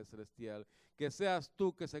 Padre Celestial. Que seas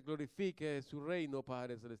tú que se glorifique en su reino,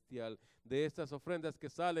 Padre Celestial, de estas ofrendas que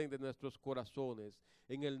salen de nuestros corazones.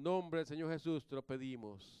 En el nombre del Señor Jesús te lo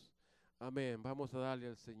pedimos. Amén. Vamos a darle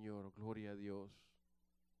al Señor. Gloria a Dios.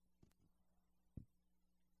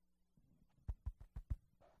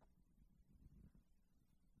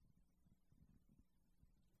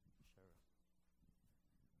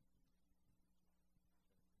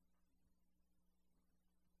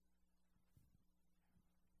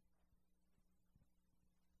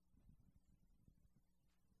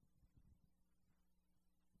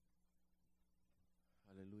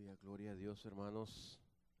 Aleluya, gloria a Dios, hermanos.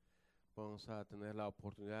 Vamos a tener la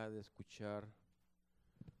oportunidad de escuchar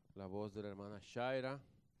la voz de la hermana Shaira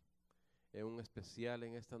en un especial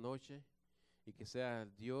en esta noche, y que sea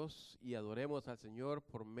Dios y adoremos al Señor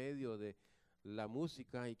por medio de la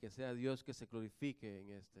música, y que sea Dios que se glorifique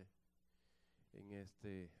en este.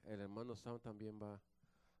 El hermano Sam también va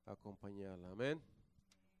a acompañarla. Amén.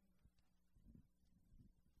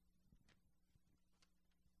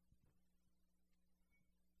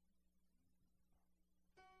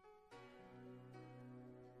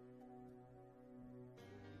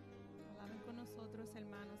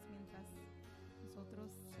 Hermanos, mientras nosotros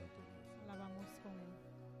alabamos con Él.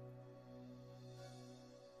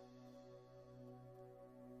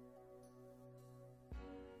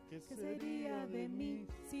 ¿Qué sería de mí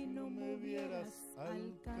si no me hubieras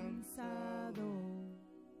alcanzado?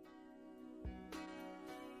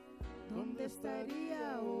 ¿Dónde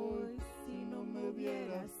estaría hoy si no me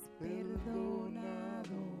hubieras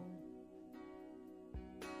perdonado?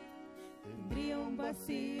 Tendría un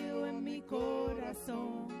vacío en mi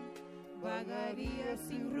corazón, vagaría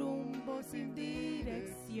sin rumbo, sin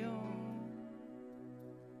dirección.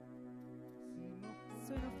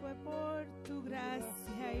 Si no fue por tu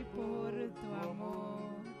gracia y por tu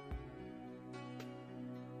amor,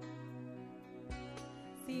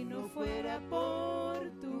 si si no fuera por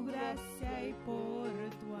tu gracia y por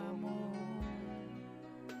tu amor.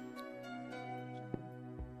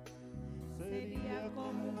 Sería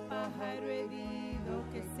como un pájaro herido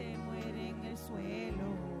que se muere en el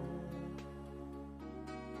suelo.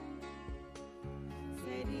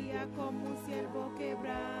 Sería como un ciervo que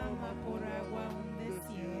brama por agua un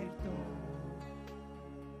desierto.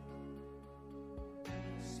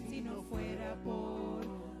 Si no fuera por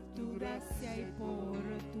tu gracia y por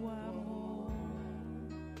tu amor.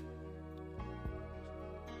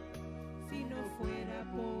 Si no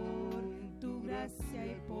fuera por tu gracia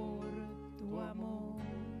y por tu amor.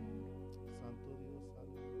 Santo Dios,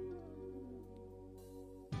 aleluya.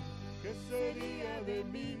 ¿Qué sería de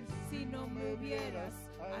mí si no me hubieras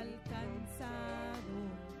alcanzado?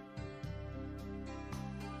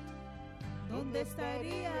 ¿Dónde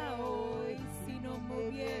estaría hoy si no me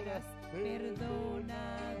hubieras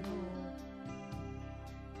perdonado?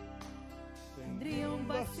 Tendría un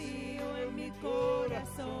vacío en mi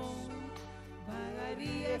corazón,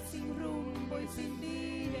 vagaría sin rumbo y sin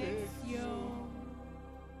dirección.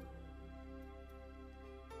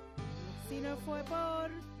 Si no fue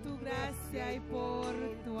por tu gracia y por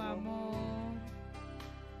tu amor.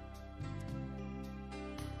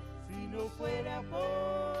 Si no fuera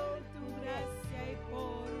por tu gracia y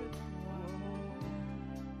por tu amor.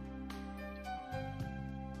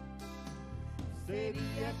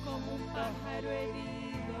 Sería como un pájaro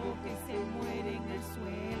herido que se muere en el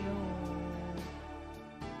suelo.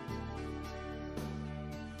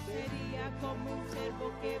 Sería como un ciervo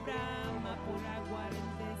que brama por agua en el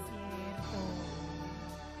desierto.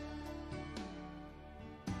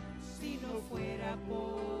 Si no fuera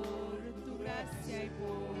por tu gracia y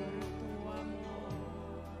por tu amor.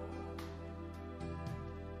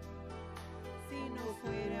 Si no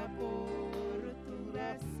fuera por tu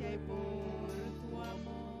gracia y por tu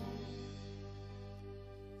amor.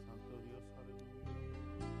 Santo Dios, aleluya.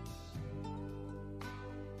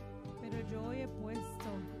 Pero yo hoy he puesto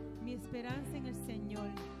mi esperanza en el Señor.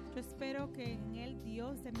 Yo espero que en el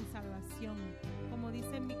Dios de mi salvación, como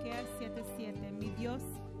dice en Miqueas 7:7, mi Dios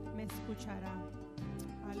me escuchará.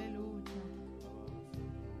 Aleluya.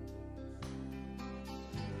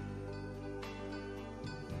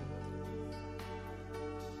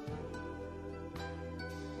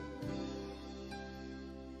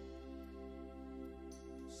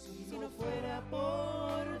 Si no fuera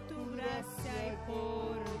por tu gracia y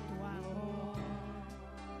por tu amor.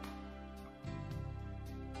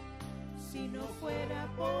 Si no fuera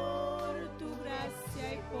por tu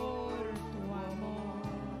gracia y por tu amor.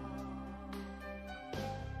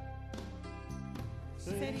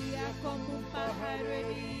 Sería como un pájaro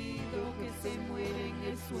herido que se muere en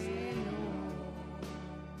el suelo.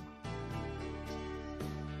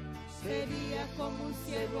 Sería como un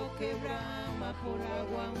ciervo que brama por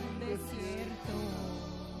agua un desierto.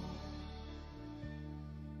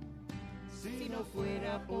 Si no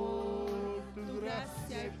fuera por tu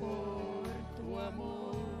gracia y por tu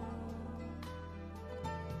amor.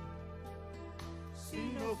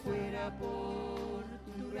 Si no fuera por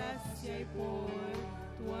tu gracia y por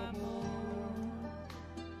tu amor.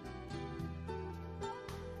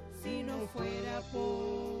 Si no fuera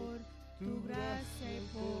por tu gracia y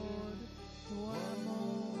por tu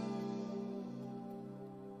amor.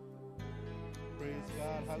 Praise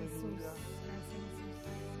God, hallelujah.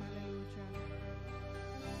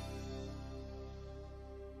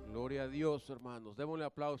 Gloria a Dios, hermanos. Démosle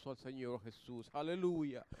aplauso al Señor Jesús.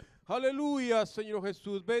 Aleluya. Aleluya, Señor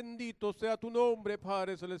Jesús. Bendito sea tu nombre,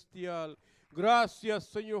 Padre Celestial. Gracias,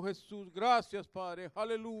 Señor Jesús. Gracias, Padre.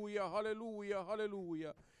 Aleluya, aleluya,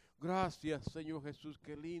 aleluya. Gracias, Señor Jesús.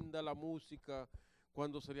 Qué linda la música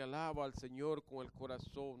cuando se le alaba al Señor con el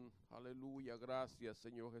corazón. Aleluya. Gracias,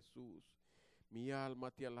 Señor Jesús. Mi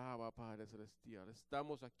alma te alaba, Padre Celestial.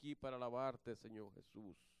 Estamos aquí para alabarte, Señor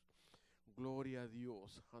Jesús. Gloria a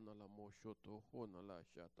Dios.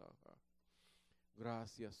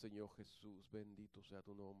 Gracias, Señor Jesús. Bendito sea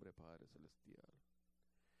tu nombre, Padre Celestial.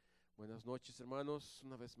 Buenas noches, hermanos.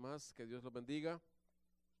 Una vez más, que Dios los bendiga.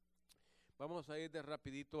 Vamos a ir de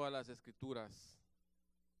rapidito a las Escrituras.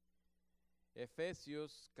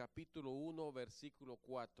 Efesios capítulo 1, versículo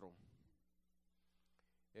 4.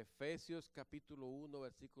 Efesios capítulo 1,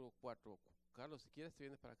 versículo 4. Carlos, si quieres te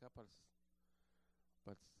vienes para acá.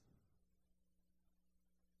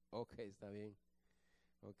 Ok, está bien.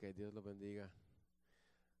 Ok, Dios lo bendiga.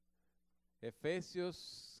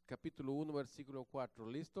 Efesios capítulo 1, versículo 4.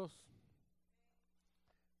 ¿Listos?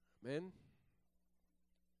 Amén.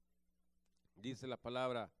 Dice la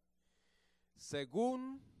palabra,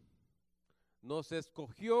 según nos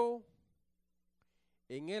escogió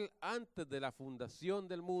en él antes de la fundación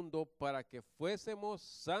del mundo, para que fuésemos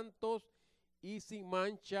santos y sin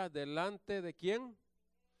mancha delante de ¿quién?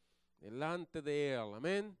 Delante de él.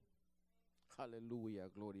 Amén. Aleluya,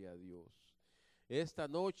 gloria a Dios. Esta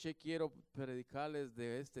noche quiero predicarles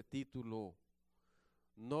de este título: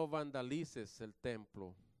 no vandalices el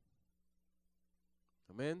templo.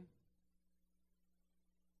 Amén.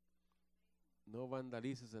 No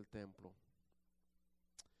vandalices el templo.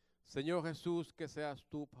 Señor Jesús, que seas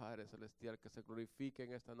tú, Padre Celestial, que se glorifique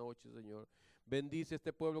en esta noche, Señor. Bendice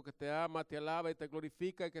este pueblo que te ama, te alaba y te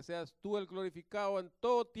glorifica, y que seas tú el glorificado en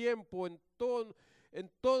todo tiempo, en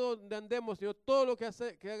todo donde andemos, Señor. Todo lo que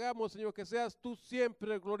hagamos, Señor, que seas tú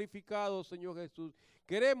siempre glorificado, Señor Jesús.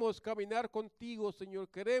 Queremos caminar contigo, Señor.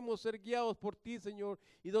 Queremos ser guiados por ti, Señor.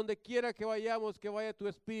 Y donde quiera que vayamos, que vaya tu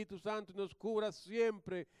Espíritu Santo y nos cubra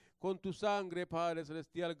siempre con tu sangre, Padre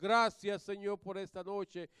Celestial. Gracias, Señor, por esta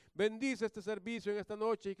noche. Bendice este servicio en esta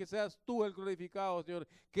noche y que seas tú el glorificado, Señor.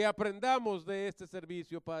 Que aprendamos de este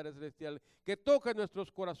servicio, Padre Celestial. Que toque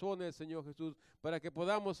nuestros corazones, Señor Jesús, para que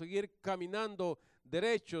podamos seguir caminando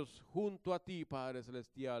derechos junto a ti, Padre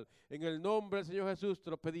Celestial. En el nombre del Señor Jesús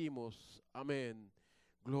te lo pedimos. Amén.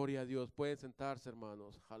 Gloria a Dios. Pueden sentarse,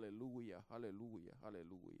 hermanos. Aleluya, aleluya,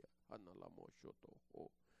 aleluya.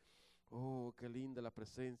 Oh, qué linda la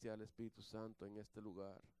presencia del Espíritu Santo en este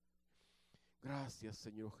lugar. Gracias,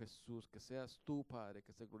 Señor Jesús, que seas tú, Padre,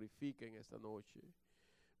 que se glorifique en esta noche.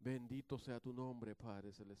 Bendito sea tu nombre,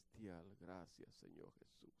 Padre Celestial. Gracias, Señor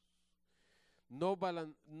Jesús. No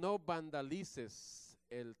vandalices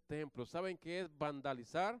el templo. ¿Saben qué es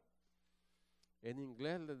vandalizar? En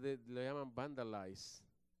inglés le llaman vandalize,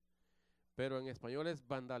 pero en español es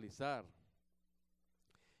vandalizar.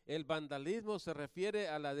 El vandalismo se refiere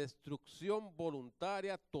a la destrucción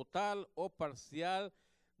voluntaria, total o parcial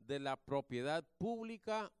de la propiedad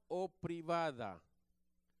pública o privada.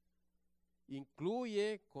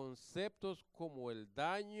 Incluye conceptos como el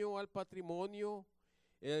daño al patrimonio,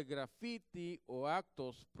 el graffiti o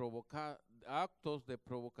actos de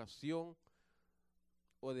provocación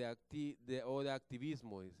o de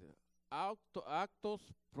activismo. Dice.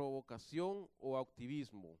 Actos, provocación o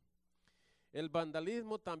activismo. El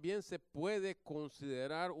vandalismo también se puede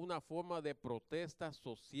considerar una forma de protesta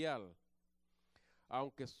social,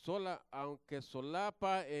 aunque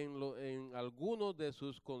solapa en algunos de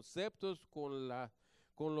sus conceptos con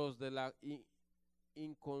los de la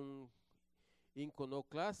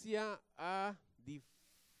iconoclasia, a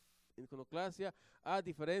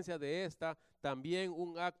diferencia de esta, también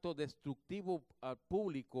un acto destructivo al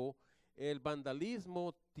público. El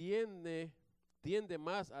vandalismo tiende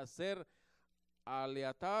más a ser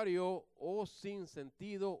aleatorio o sin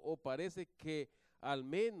sentido, o parece que al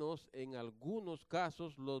menos en algunos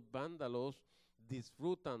casos los vándalos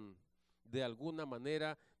disfrutan de alguna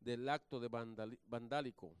manera del acto de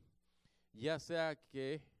vandálico, ya sea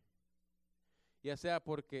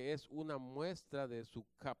porque es una muestra de su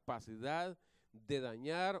capacidad de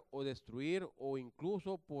dañar o destruir, o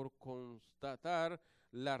incluso por constatar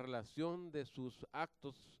la relación de sus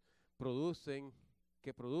actos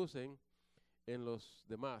que producen en los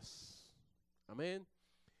demás. Amén.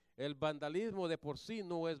 El vandalismo de por sí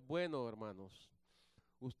no es bueno, hermanos.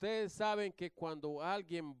 Ustedes saben que cuando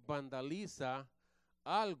alguien vandaliza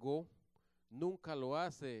algo, nunca lo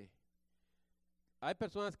hace. Hay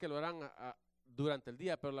personas que lo harán durante el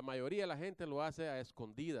día, pero la mayoría de la gente lo hace a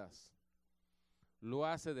escondidas. Lo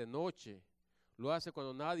hace de noche. Lo hace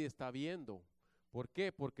cuando nadie está viendo. ¿Por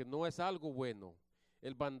qué? Porque no es algo bueno.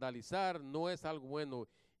 El vandalizar no es algo bueno.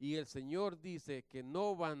 Y el Señor dice que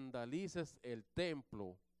no vandalices el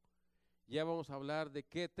templo. Ya vamos a hablar de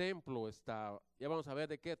qué templo está. Ya vamos a ver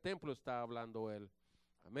de qué templo está hablando él.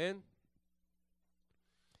 Amén.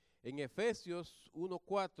 En Efesios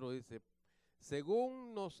 1:4 dice: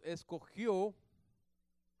 según nos escogió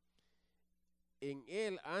en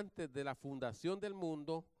él antes de la fundación del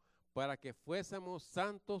mundo, para que fuésemos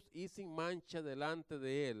santos y sin mancha delante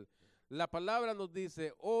de él. La palabra nos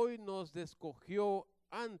dice: hoy nos escogió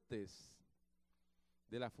antes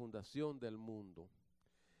de la fundación del mundo.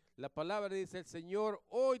 La palabra dice: el Señor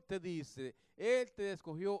hoy te dice, Él te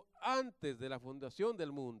escogió antes de la fundación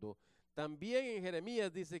del mundo. También en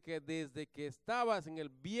Jeremías dice que desde que estabas en el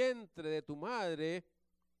vientre de tu madre,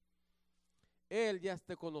 Él ya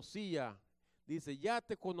te conocía. Dice: ya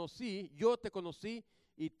te conocí, yo te conocí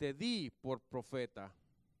y te di por profeta.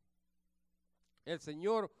 El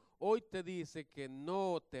Señor hoy te dice que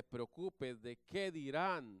no te preocupes de qué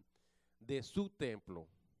dirán de su templo.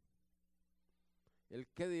 El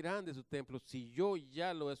qué dirán de su templo si yo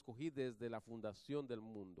ya lo escogí desde la fundación del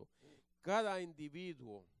mundo. Cada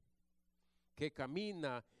individuo que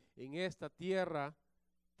camina en esta tierra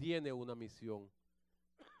tiene una misión.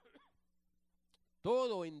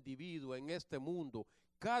 Todo individuo en este mundo,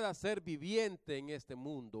 cada ser viviente en este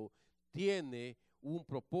mundo tiene un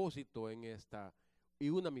propósito en esta y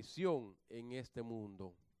una misión en este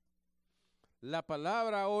mundo. La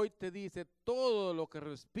palabra hoy te dice: todo lo que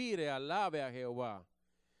respire alabe a Jehová.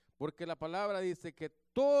 Porque la palabra dice que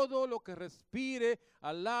todo lo que respire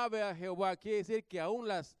alabe a Jehová. Quiere decir que aún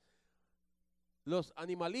los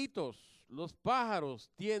animalitos, los pájaros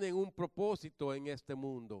tienen un propósito en este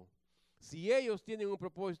mundo. Si ellos tienen un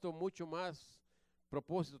propósito, mucho más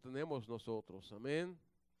propósito tenemos nosotros. Amén.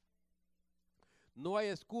 No hay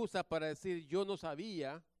excusa para decir: yo no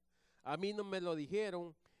sabía, a mí no me lo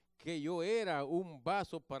dijeron, que yo era un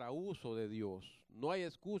vaso para uso de Dios. No hay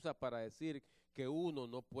excusa para decir que uno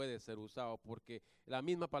no puede ser usado, porque la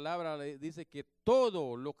misma palabra le dice que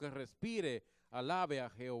todo lo que respire alabe a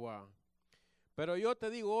Jehová. Pero yo te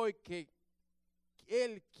digo hoy que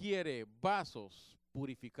Él quiere vasos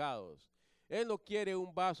purificados. Él no quiere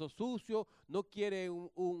un vaso sucio, no quiere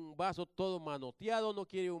un vaso todo manoteado, no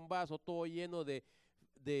quiere un vaso todo lleno de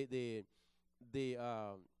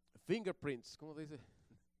fingerprints, ¿cómo se dice?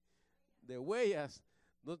 De huellas.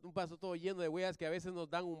 No, un vaso todo lleno de huellas, que a veces nos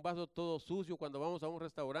dan un vaso todo sucio cuando vamos a un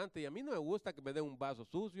restaurante, y a mí no me gusta que me den un vaso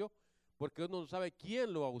sucio, porque uno no sabe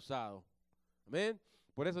quién lo ha usado. Amén.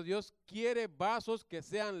 Por eso Dios quiere vasos que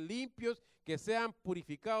sean limpios, que sean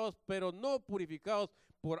purificados, pero no purificados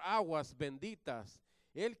por aguas benditas.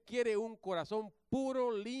 Él quiere un corazón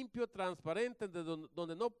puro, limpio, transparente,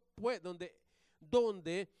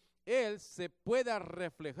 donde Él se pueda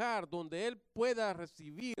reflejar, donde Él pueda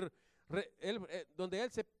recibir,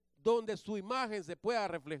 donde su imagen se pueda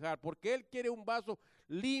reflejar, porque Él quiere un vaso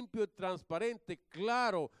limpio, transparente,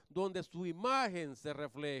 claro, donde su imagen se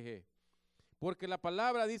refleje. Porque la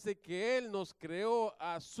palabra dice que Él nos creó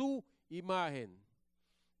a su imagen.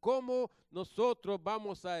 ¿Cómo nosotros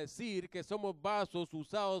vamos a decir que somos vasos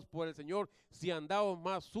usados por el Señor si andamos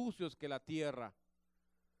más sucios que la tierra?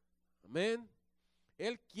 Amén.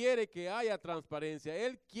 Él quiere que haya transparencia.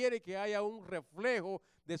 Él quiere que haya un reflejo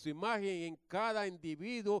de su imagen en cada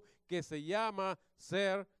individuo que se llama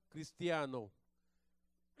ser cristiano.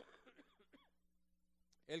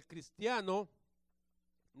 El cristiano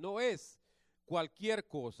no es cualquier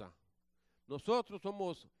cosa. Nosotros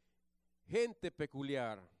somos gente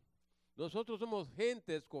peculiar. Nosotros somos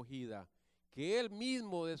gente escogida, que Él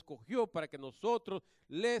mismo escogió para que nosotros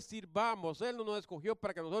le sirvamos. Él no nos escogió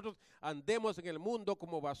para que nosotros andemos en el mundo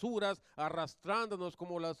como basuras, arrastrándonos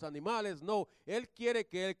como los animales. No, Él quiere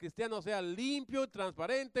que el cristiano sea limpio,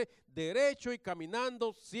 transparente, derecho y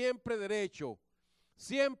caminando siempre derecho.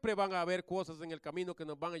 Siempre van a haber cosas en el camino que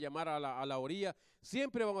nos van a llamar a la orilla.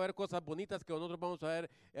 Siempre van a haber cosas bonitas que nosotros vamos a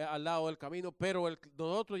ver al lado del camino. Pero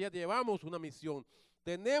nosotros ya llevamos una misión.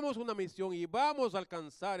 Tenemos una misión y vamos a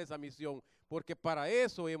alcanzar esa misión, porque para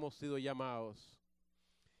eso hemos sido llamados.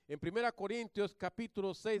 En 1 Corintios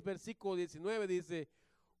capítulo 6, versículo 19 dice: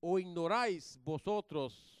 ¿O ignoráis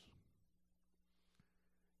vosotros,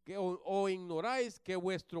 o ignoráis que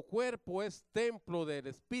vuestro cuerpo es templo del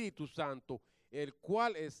Espíritu Santo, el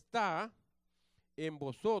cual está en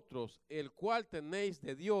vosotros, el cual tenéis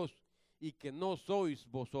de Dios, y que no sois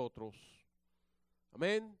vosotros?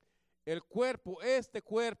 Amén. El cuerpo, este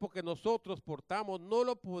cuerpo que nosotros portamos, no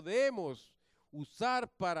lo podemos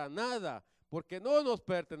usar para nada, porque no nos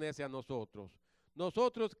pertenece a nosotros.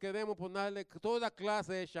 Nosotros queremos ponerle toda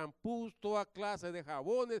clase de shampoos, toda clase de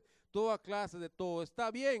jabones, toda clase de todo. Está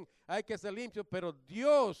bien, hay que ser limpio, pero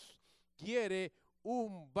Dios quiere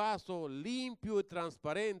un vaso limpio y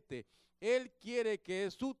transparente. Él quiere que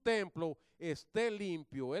su templo esté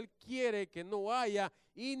limpio. Él quiere que no haya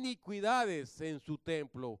iniquidades en su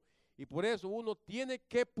templo. Y por eso uno tiene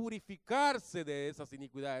que purificarse de esas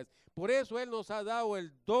iniquidades. Por eso Él nos ha dado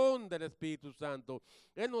el don del Espíritu Santo.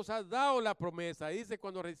 Él nos ha dado la promesa. Dice: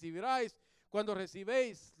 cuando recibéis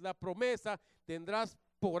la promesa, tendrás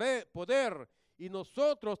poder. Y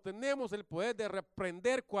nosotros tenemos el poder de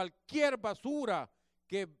reprender cualquier basura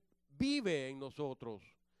que vive en nosotros.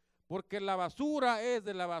 Porque la basura es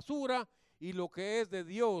de la basura y lo que es de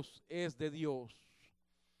Dios es de Dios.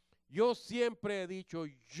 Yo siempre he dicho: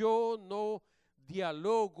 yo no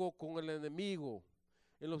dialogo con el enemigo.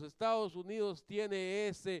 En los Estados Unidos tiene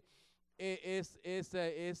ese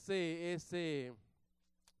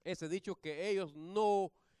dicho que ellos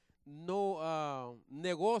no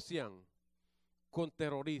negocian con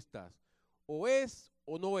terroristas. O es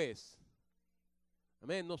o no es.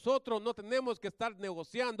 Amén. Nosotros no tenemos que estar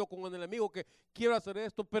negociando con el enemigo que quiero hacer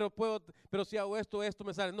esto, pero si hago esto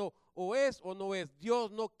me sale. No, o es o no es. Dios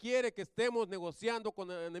no quiere que estemos negociando con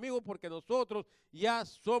el enemigo porque nosotros ya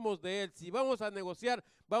somos de él. Si vamos a negociar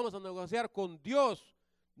con Dios,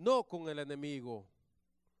 no con el enemigo.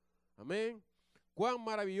 Amén. Cuán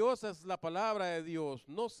maravillosa es la palabra de Dios.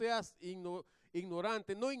 No seas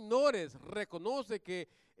ignorante, no ignores, reconoce que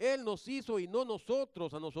Él nos hizo y no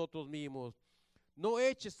nosotros a nosotros mismos. No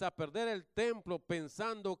eches a perder el templo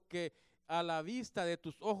pensando que a la vista de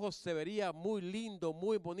tus ojos se vería muy lindo,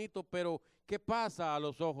 muy bonito, pero ¿qué pasa a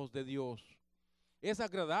los ojos de Dios? ¿Es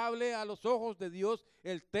agradable a los ojos de Dios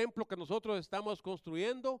el templo que nosotros estamos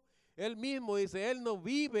construyendo? Él mismo dice, Él no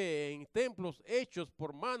vive en templos hechos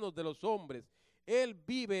por manos de los hombres. Él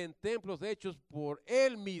vive en templos hechos por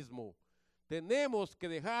Él mismo. Tenemos que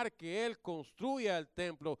dejar que Él construya el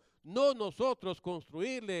templo, no nosotros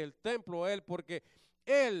construirle el templo a Él, porque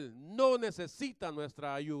Él no necesita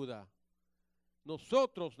nuestra ayuda.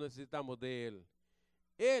 Nosotros necesitamos de Él.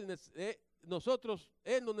 Él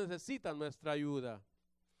no necesita nuestra ayuda.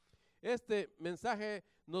 Este mensaje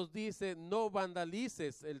nos dice, no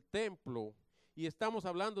vandalices el templo. Y estamos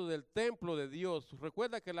hablando del templo de Dios.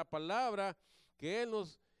 Recuerda que la palabra que Él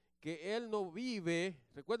no vive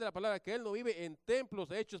en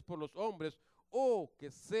templos hechos por los hombres, o que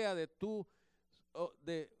sea de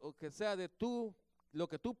lo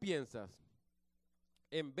que tú piensas.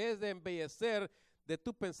 En vez de embellecer, de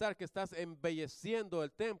tú pensar que estás embelleciendo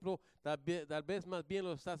el templo, tal vez más bien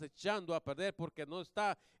lo estás echando a perder porque no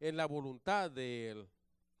está en la voluntad de Él.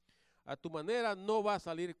 A tu manera no va a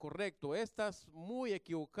salir correcto. Estás muy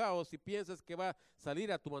equivocado si piensas que va a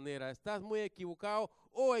salir a tu manera. Estás muy equivocado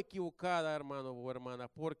o equivocada, hermano o hermana,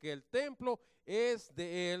 porque el templo es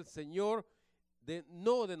de Él, Señor,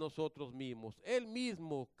 no de nosotros mismos. Él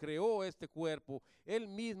mismo creó este cuerpo. Él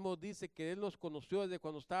mismo dice que Él nos conoció desde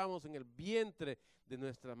cuando estábamos en el vientre de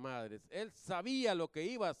nuestras madres. Él sabía lo que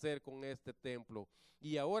iba a hacer con este templo.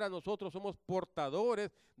 Y ahora nosotros somos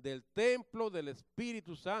portadores del templo del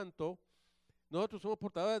Espíritu Santo. Nosotros somos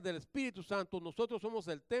portadores del Espíritu Santo. Nosotros somos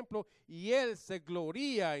el templo y Él se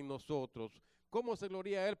gloría en nosotros. ¿Cómo se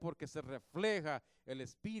gloría Él? Porque se refleja el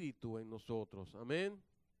Espíritu en nosotros. Amén.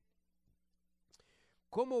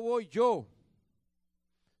 ¿Cómo voy yo?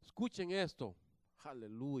 Escuchen esto.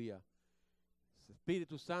 Aleluya. El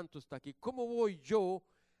Espíritu Santo está aquí. ¿Cómo voy yo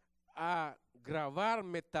a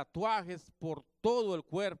grabarme tatuajes por todo el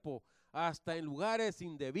cuerpo, hasta en lugares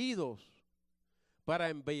indebidos, para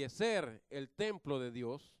embellecer el templo de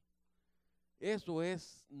Dios? Eso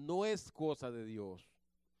no es cosa de Dios.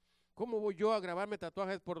 ¿Cómo voy yo a grabarme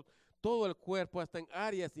tatuajes por todo el cuerpo, hasta en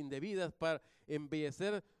áreas indebidas, para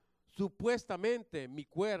embellecer supuestamente mi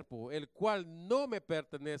cuerpo, el cual no me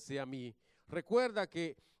pertenece a mí? Recuerda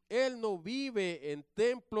que Él no vive en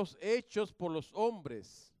templos hechos por los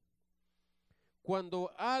hombres.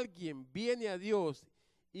 Cuando alguien viene a Dios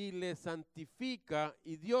y le santifica,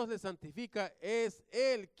 y Dios le santifica, es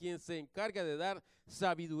Él quien se encarga de dar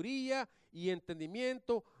sabiduría y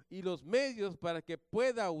entendimiento y los medios para que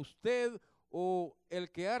pueda usted o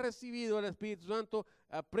el que ha recibido el Espíritu Santo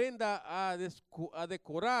aprenda a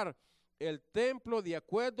decorar el templo de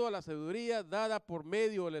acuerdo a la sabiduría dada por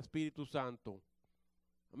medio del Espíritu Santo.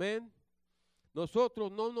 Amén.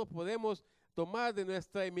 Nosotros no nos podemos tomar de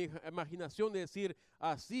nuestra imaginación y decir,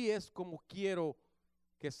 así es como quiero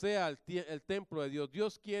que sea el templo de Dios.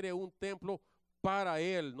 Dios quiere un templo para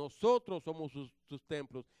Él. Nosotros somos sus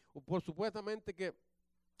templos. Por supuestamente que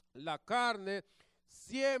la carne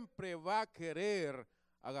siempre va a querer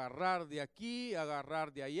agarrar de aquí,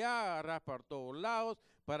 agarrar de allá, agarrar por todos lados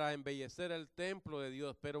para embellecer el templo de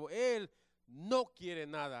Dios. Pero Él no quiere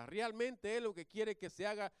nada. Realmente Él lo que quiere es que se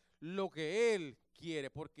haga lo que Él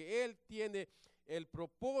quiere, porque Él tiene el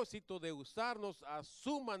propósito de usarnos a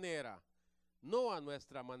su manera, no a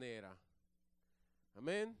nuestra manera.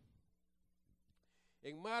 Amén.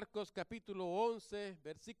 En Marcos capítulo 11,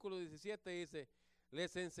 versículo 17 dice,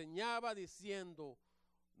 les enseñaba diciendo,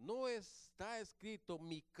 no está escrito,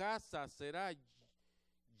 mi casa será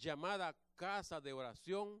llamada casa de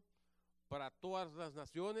oración para todas las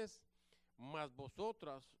naciones, mas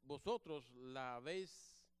vosotros la habéis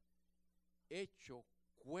hecho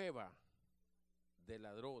cueva de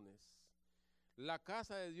ladrones. La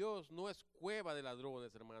casa de Dios no es cueva de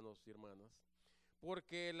ladrones, hermanos y hermanas,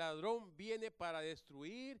 porque el ladrón viene para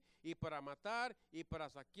destruir y para matar y para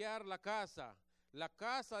saquear la casa. La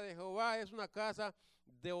casa de Jehová es una casa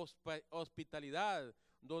de hospitalidad,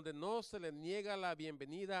 donde no se le niega la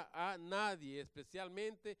bienvenida a nadie,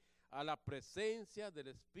 especialmente a la presencia del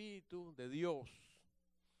Espíritu de Dios.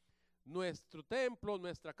 nuestro templo,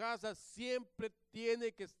 nuestra casa, siempre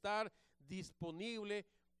tiene que estar disponible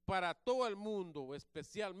para todo el mundo,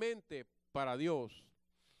 especialmente para Dios.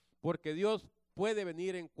 Porque Dios puede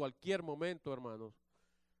venir en cualquier momento, hermanos.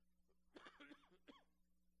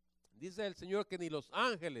 Dice el Señor que ni los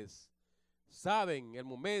ángeles saben el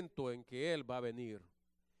momento en que Él va a venir.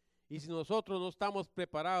 Y si nosotros no estamos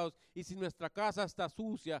preparados, y si nuestra casa está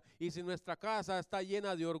sucia, y si nuestra casa está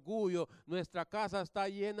llena de orgullo, nuestra casa está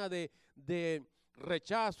llena de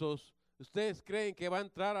rechazos, ¿ustedes creen que va a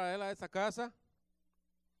entrar a Él a esa casa?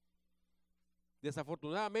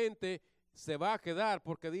 Desafortunadamente se va a quedar,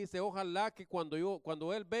 porque dice, ojalá que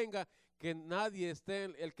cuando Él venga, que nadie esté,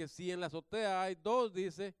 el que si en la azotea hay dos,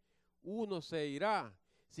 dice, uno se irá.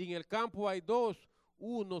 Si en el campo hay dos,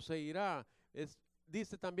 uno se irá.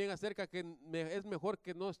 Dice también acerca que es mejor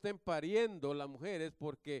que no estén pariendo las mujeres,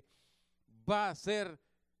 porque va a ser,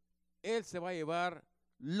 Él se va a llevar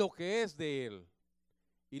lo que es de Él,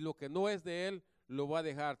 y lo que no es de Él lo va a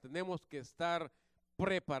dejar. Tenemos que estar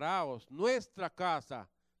preparados. Nuestra casa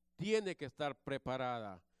tiene que estar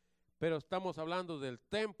preparada, pero estamos hablando del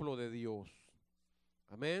templo de Dios.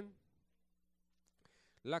 Amén.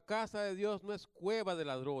 La casa de Dios no es cueva de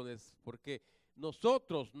ladrones, porque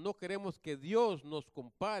nosotros no queremos que Dios nos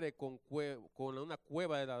compare con una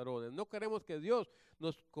cueva de ladrones. No queremos que Dios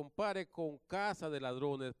nos compare con casa de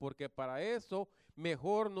ladrones, porque para eso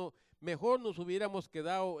mejor nos hubiéramos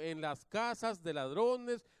quedado en las casas de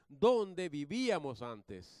ladrones donde vivíamos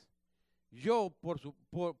antes. Yo,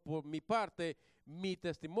 por mi parte, mi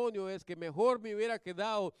testimonio es que mejor me hubiera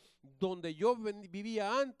quedado donde yo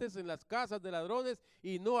vivía antes, en las casas de ladrones,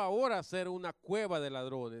 y no ahora ser una cueva de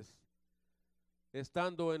ladrones.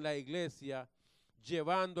 Estando en la iglesia,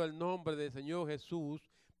 llevando el nombre del Señor Jesús,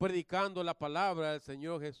 predicando la palabra del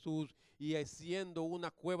Señor Jesús y siendo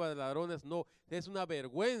una cueva de ladrones, no, es una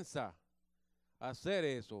vergüenza hacer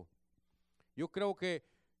eso. Yo creo que,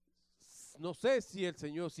 no sé si el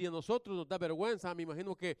Señor, si a nosotros nos da vergüenza, me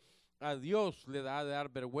imagino que a Dios le da de dar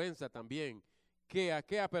vergüenza también, que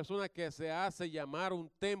aquella persona que se hace llamar un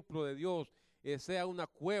templo de Dios sea una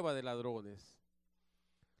cueva de ladrones.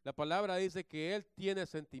 La palabra dice que Él tiene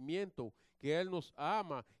sentimiento, que Él nos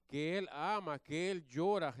ama, que Él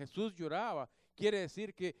llora. Jesús lloraba. Quiere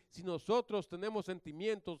decir que si nosotros tenemos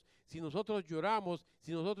sentimientos, si nosotros lloramos,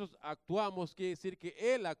 si nosotros actuamos, quiere decir que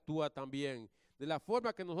Él actúa también. De la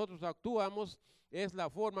forma que nosotros actuamos es la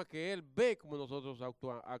forma que Él ve como nosotros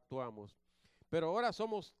actuamos. Pero ahora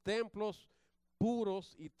somos templos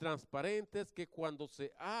puros y transparentes, que cuando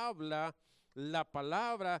se habla la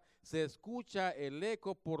palabra se escucha el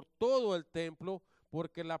eco por todo el templo,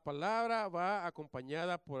 porque la palabra va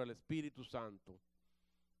acompañada por el Espíritu Santo.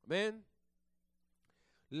 Amén.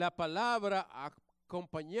 La palabra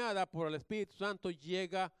acompañada por el Espíritu Santo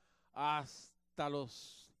llega hasta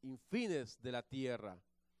los infines de la tierra.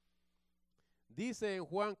 Dice en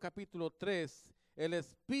Juan capítulo 3, el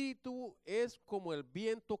Espíritu es como el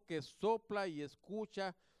viento que sopla y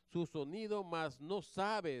escucha su sonido, mas no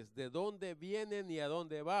sabes de dónde viene ni a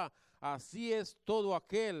dónde va. Así es todo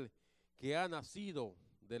aquel que ha nacido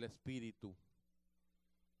del Espíritu.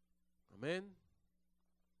 Amén.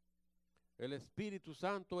 El Espíritu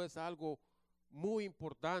Santo es algo muy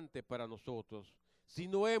importante para nosotros. Si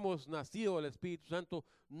no hemos nacido del Espíritu Santo,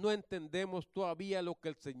 no entendemos todavía lo que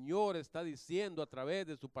el Señor está diciendo a través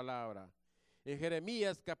de su palabra. En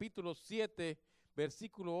Jeremías capítulo 7,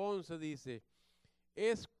 versículo 11 dice,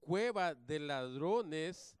 ¿es cueva de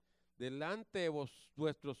ladrones delante de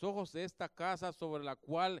vuestros ojos esta casa sobre la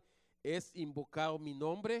cual es invocado mi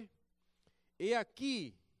nombre? He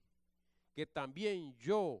aquí que también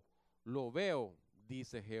yo lo veo,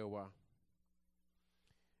 dice Jehová.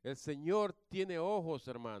 El Señor tiene ojos,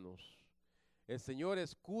 hermanos. El Señor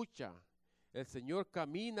escucha. El Señor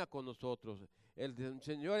camina con nosotros. El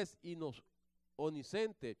Señor es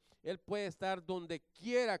omnisciente. Él puede estar donde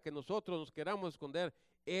quiera que nosotros nos queramos esconder.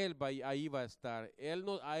 Ahí va a estar.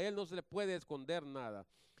 A Él no se le puede esconder nada.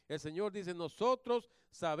 El Señor dice, nosotros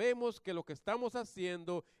sabemos que lo que estamos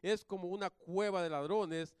haciendo es como una cueva de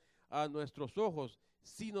ladrones a nuestros ojos.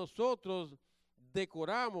 Si nosotros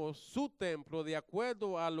decoramos su templo de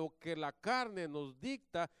acuerdo a lo que la carne nos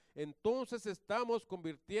dicta, entonces estamos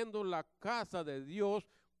convirtiendo la casa de Dios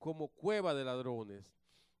como cueva de ladrones.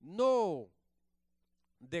 No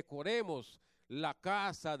decoremos la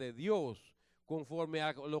casa de Dios conforme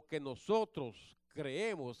a lo que nosotros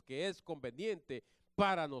creemos que es conveniente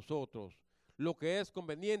para nosotros, lo que es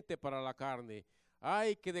conveniente para la carne.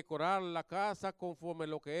 Hay que decorar la casa conforme a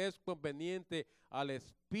lo que es conveniente al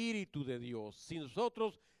Espíritu de Dios. Si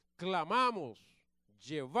nosotros clamamos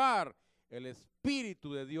llevar el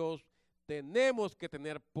Espíritu de Dios, tenemos que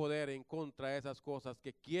tener poder en contra de esas cosas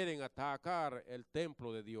que quieren atacar el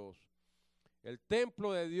templo de Dios. El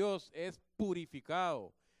templo de Dios es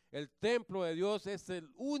purificado. El templo de Dios es el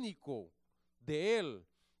único de Él,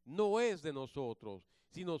 no es de nosotros.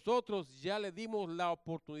 Si nosotros ya le dimos la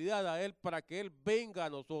oportunidad a Él para que Él venga a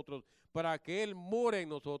nosotros, para que Él more en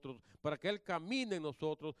nosotros, para que Él camine en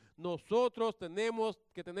nosotros, nosotros tenemos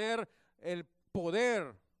que tener el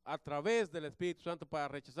poder a través del Espíritu Santo para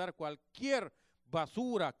rechazar cualquier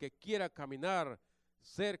basura que quiera caminar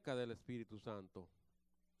cerca del Espíritu Santo.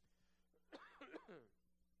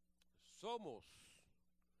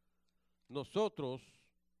 Nosotros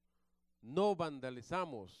no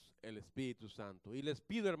vandalizamos el Espíritu Santo. Y les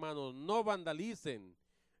pido, hermanos, no vandalicen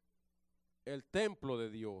el templo de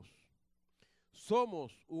Dios.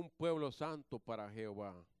 Somos un pueblo santo para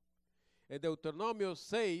Jehová. En Deuteronomio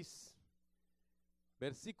 6,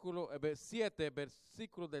 versículo 7,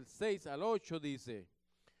 versículo del 6 al 8 dice: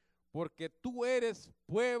 porque tú eres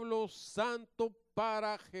pueblo santo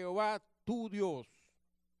para Jehová tu Dios.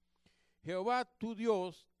 Jehová tu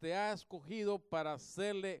Dios te ha escogido para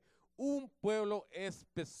hacerle un pueblo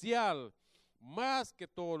especial, más que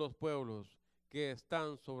todos los pueblos que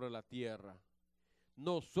están sobre la tierra.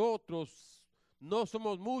 Nosotros no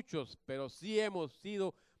somos muchos, pero sí hemos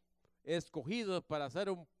sido escogidos para ser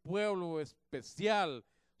un pueblo especial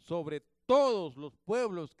sobre todos los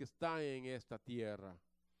pueblos que están en esta tierra.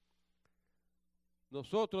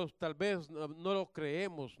 Nosotros tal vez no lo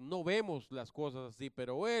creemos, no vemos las cosas así,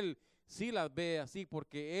 pero Él sí las ve así,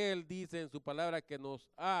 porque Él dice en su palabra que nos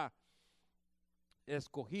ha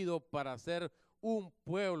escogido para ser un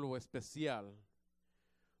pueblo especial.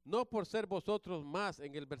 No por ser vosotros más,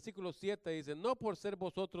 en el versículo 7 dice, no por ser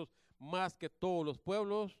vosotros más que todos los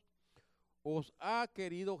pueblos, os ha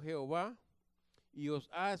querido Jehová y os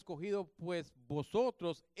ha escogido, pues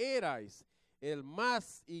vosotros erais el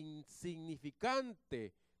más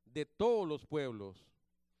insignificante de todos los pueblos,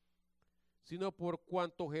 sino por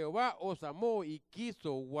cuanto Jehová os amó y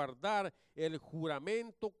quiso guardar el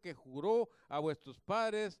juramento que juró a vuestros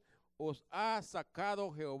padres, os ha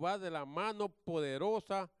sacado Jehová de la mano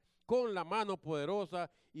poderosa, con la mano poderosa,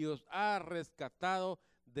 y os ha rescatado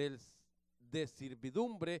de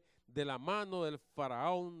servidumbre de la mano del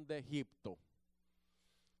faraón de Egipto.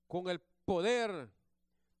 Con el poder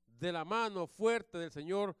de la mano fuerte del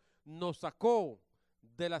Señor nos sacó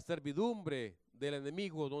de la servidumbre del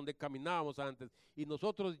enemigo donde caminábamos antes, y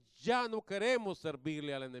nosotros ya no queremos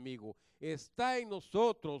servirle al enemigo. Está en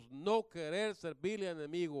nosotros no querer servirle al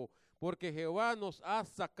enemigo, porque Jehová nos ha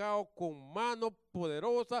sacado con mano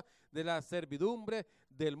poderosa de la servidumbre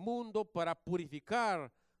del mundo para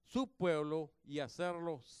purificar su pueblo y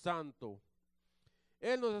hacerlo santo.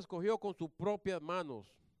 Él nos escogió con sus propias manos.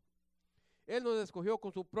 Él nos escogió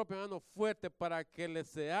con su propia mano fuerte para que le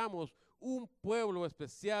seamos un pueblo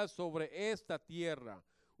especial sobre esta tierra,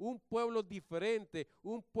 un pueblo diferente,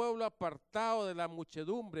 un pueblo apartado de la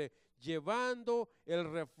muchedumbre, llevando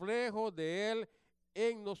el reflejo de Él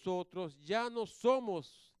en nosotros. Ya no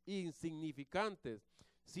somos insignificantes,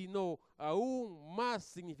 sino aún más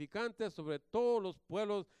significantes sobre todos los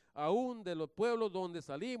pueblos, aún de los pueblos donde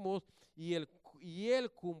salimos, y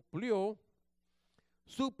Él cumplió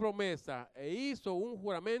su promesa e hizo un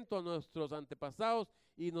juramento a nuestros antepasados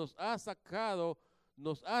y nos ha sacado,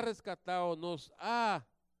 nos ha rescatado, nos ha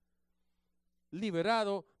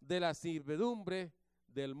liberado de la servidumbre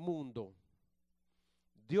del mundo.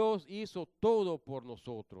 Dios hizo todo por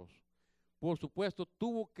nosotros. Por supuesto,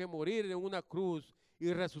 tuvo que morir en una cruz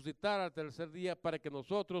y resucitar al tercer día para que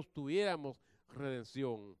nosotros tuviéramos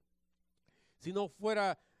redención. Si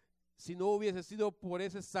no hubiese sido por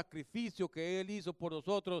ese sacrificio que Él hizo por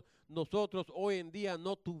nosotros, nosotros hoy en día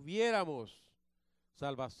no tuviéramos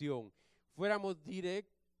salvación. Fuéramos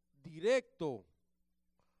directo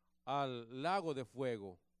al lago de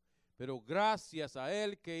fuego. Pero gracias a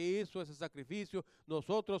Él que hizo ese sacrificio,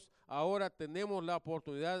 nosotros ahora tenemos la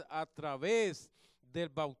oportunidad a través del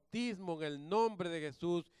bautismo en el nombre de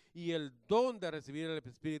Jesús y el don de recibir el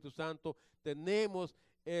Espíritu Santo, tenemos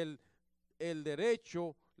el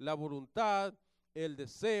derecho, la voluntad, el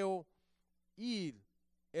deseo y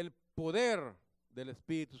el poder del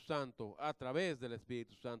Espíritu Santo a través del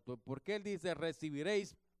Espíritu Santo. Porque Él dice,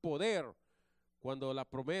 recibiréis poder cuando la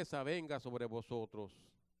promesa venga sobre vosotros.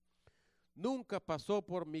 Nunca pasó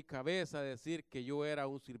por mi cabeza decir que yo era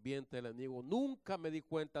un sirviente del enemigo. Nunca me di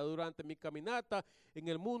cuenta durante mi caminata en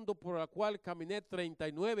el mundo por la cual caminé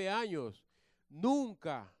 39 años.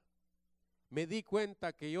 Nunca me di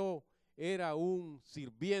cuenta que yo era un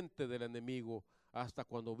sirviente del enemigo hasta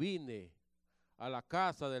cuando vine a la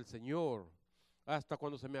casa del Señor hasta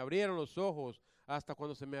cuando se me abrieron los ojos, hasta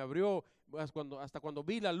cuando se me abrió, hasta cuando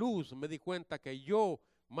vi la luz, me di cuenta que yo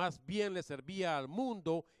más bien le servía al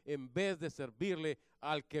mundo en vez de servirle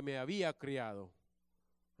al que me había criado.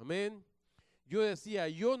 Amén. Yo decía,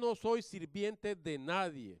 yo no soy sirviente de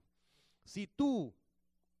nadie. Si tú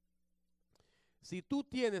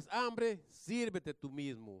tienes hambre, sírvete tú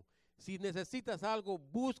mismo. Si necesitas algo,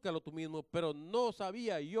 búscalo tú mismo. Pero no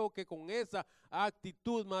sabía yo que con esa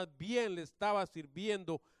actitud más bien le estaba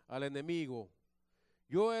sirviendo al enemigo.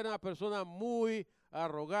 Yo era una persona muy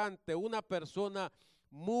arrogante, una persona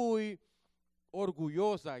muy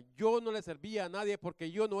orgullosa. Yo no le servía a nadie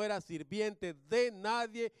porque yo no era sirviente de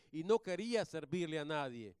nadie y no quería servirle a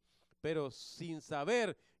nadie. Pero sin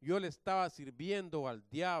saber, yo le estaba sirviendo al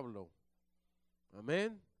diablo.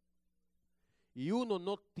 Amén. Y uno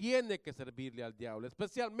no tiene que servirle al diablo,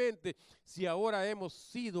 especialmente si ahora hemos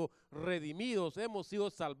sido redimidos, hemos sido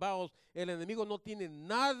salvados. El enemigo no tiene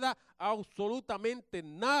nada, absolutamente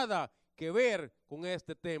nada que ver con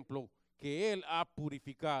este templo que él ha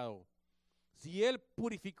purificado. Si él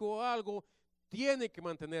purificó algo, tiene que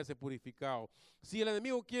mantenerse purificado. Si el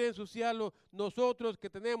enemigo quiere ensuciarlo, nosotros que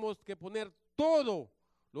tenemos que poner todo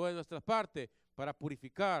lo de nuestra parte para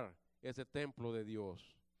purificar ese templo de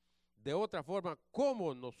Dios. De otra forma,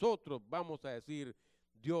 ¿cómo nosotros vamos a decir,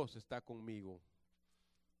 Dios está conmigo?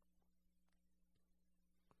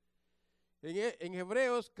 En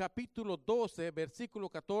Hebreos capítulo 12, versículo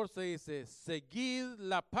 14 dice, seguid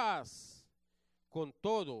la paz con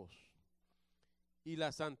todos y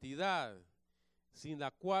la santidad, sin la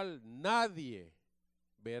cual nadie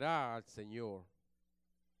verá al Señor.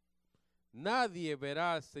 Nadie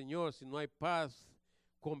verá al Señor si no hay paz,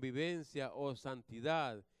 convivencia o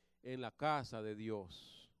santidad en la casa de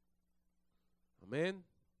Dios. Amén.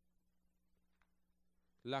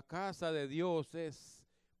 La casa de Dios es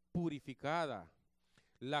purificada.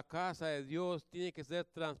 La casa de Dios tiene que ser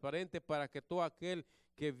transparente para que todo aquel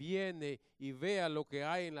que viene y vea lo que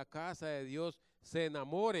hay en la casa de Dios se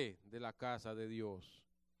enamore de la casa de Dios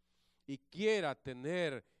y quiera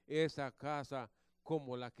tener esa casa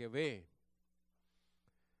como la que ve.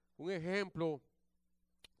 Un ejemplo,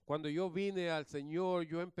 cuando yo vine al Señor,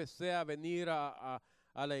 yo empecé a venir a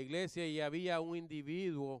la iglesia y había un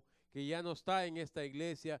individuo que ya no está en esta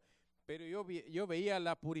iglesia, pero yo veía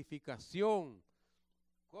la purificación,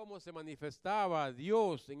 cómo se manifestaba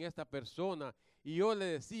Dios en esta persona. Y yo le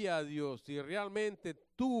decía a Dios, si realmente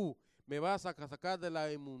tú me vas a sacar de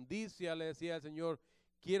la inmundicia, le decía al Señor,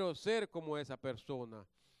 quiero ser como esa persona.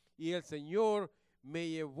 Y el Señor me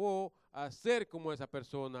llevó a ser como esa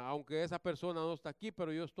persona, aunque esa persona no está aquí,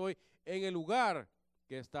 pero yo estoy en el lugar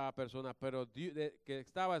que estaba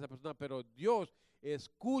esa persona, pero Dios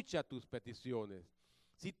escucha tus peticiones.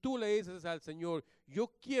 Si tú le dices al Señor, yo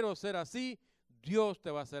quiero ser así, Dios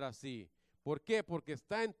te va a hacer así. ¿Por qué? Porque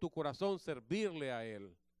está en tu corazón servirle a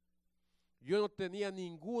Él. Yo no tenía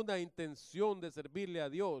ninguna intención de servirle a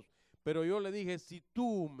Dios, pero yo le dije, si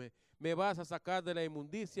tú me vas a sacar de la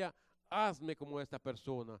inmundicia, hazme como esta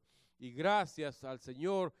persona. Y gracias al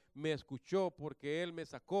Señor me escuchó porque Él me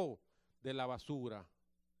sacó de la basura.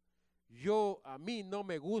 A mí no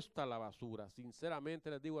me gusta la basura, sinceramente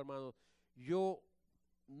les digo, hermanos, yo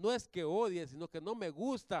no es que odie, sino que no me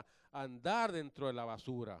gusta andar dentro de la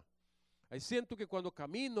basura. Ahí siento que cuando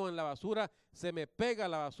camino en la basura, se me pega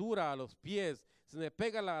la basura a los pies, se me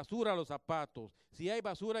pega la basura a los zapatos. Si hay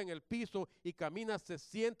basura en el piso y caminas, se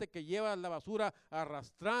siente que llevas la basura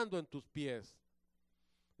arrastrando en tus pies.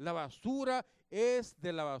 La basura es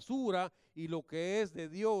de la basura y lo que es de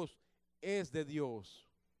Dios es de Dios.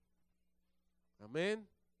 Amén.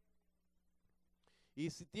 Y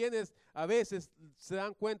si a veces se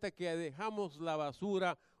dan cuenta que dejamos la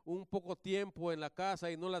basura un poco tiempo en la casa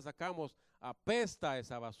y no la sacamos, apesta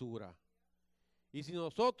esa basura. Y si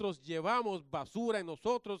nosotros llevamos basura en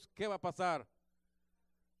nosotros, ¿qué va a pasar?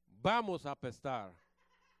 Vamos a apestar.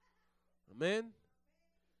 Amén.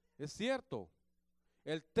 Es cierto.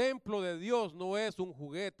 El templo de Dios no es un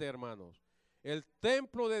juguete, hermanos. El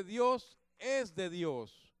templo de Dios es de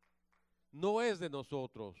Dios, no es de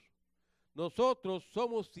nosotros. Nosotros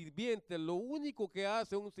somos sirvientes. Lo único que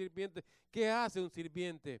hace un sirviente, ¿qué hace un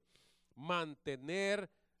sirviente? Mantener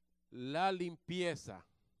la limpieza.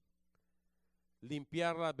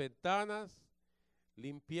 Limpiar las ventanas,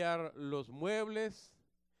 limpiar los muebles,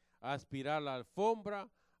 aspirar la alfombra,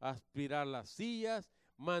 aspirar las sillas,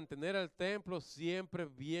 mantener el templo siempre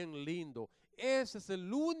bien lindo. Ese es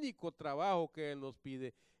el único trabajo que Él nos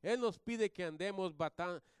pide. Él nos pide que andemos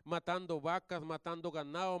matando vacas, matando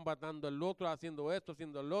ganado, matando el otro, haciendo esto,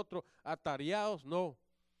 haciendo el otro, atareados. No,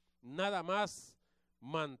 nada más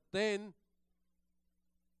mantén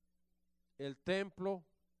el templo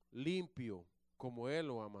limpio como Él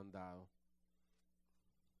lo ha mandado.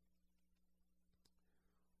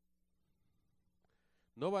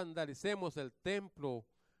 No vandalicemos el templo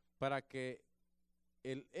para que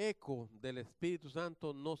el eco del Espíritu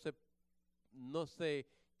Santo no se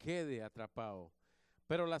quede atrapado.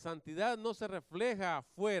 Pero la santidad no se refleja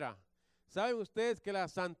afuera. ¿Saben ustedes que la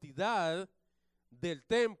santidad del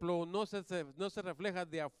templo no se refleja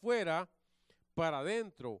de afuera para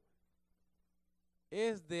adentro?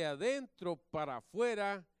 Es de adentro para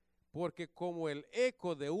afuera, porque como el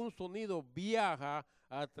eco de un sonido viaja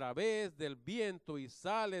a través del viento y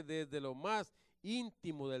sale desde lo más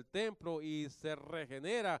íntimo del templo y se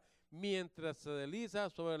regenera mientras se desliza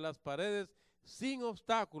sobre las paredes sin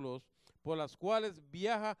obstáculos, por las cuales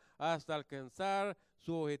viaja hasta alcanzar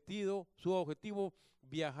su objetivo,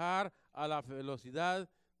 viajar a la velocidad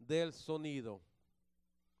del sonido.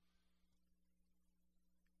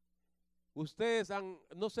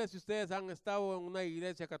 No sé si ustedes han estado en una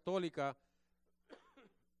iglesia católica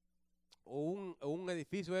o un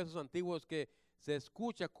edificio de esos antiguos que se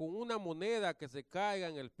escucha con una moneda que se caiga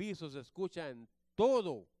en el piso, se escucha en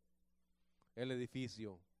todo el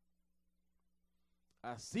edificio.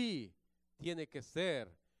 Así tiene que ser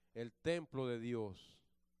el templo de Dios.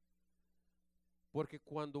 Porque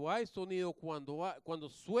cuando hay sonido, cuando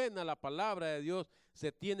suena la palabra de Dios,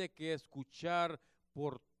 se tiene que escuchar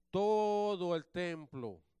por todo el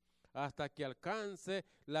templo hasta que alcance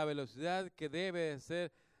la velocidad que debe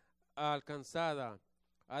ser alcanzada,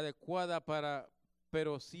 adecuada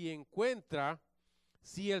pero si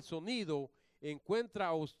el sonido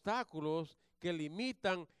encuentra obstáculos que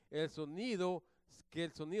limitan el sonido, que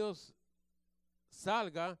el sonido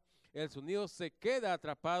salga, el sonido se queda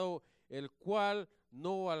atrapado, el cual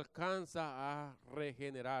no alcanza a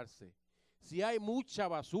regenerarse. Si hay mucha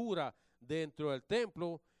basura dentro del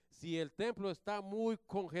templo, si el templo está muy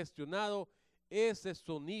congestionado, ese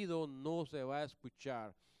sonido no se va a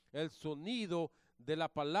escuchar. El sonido de la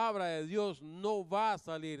palabra de Dios no va a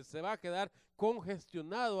salir, se va a quedar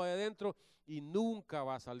congestionado ahí adentro y nunca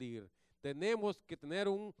va a salir. Tenemos que tener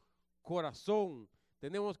un corazón,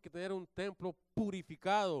 tenemos que tener un templo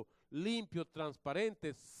purificado, limpio,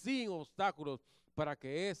 transparente, sin obstáculos, para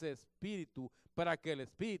que el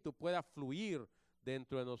Espíritu pueda fluir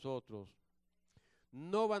dentro de nosotros.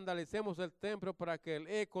 No vandalicemos el templo para que el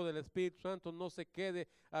eco del Espíritu Santo no se quede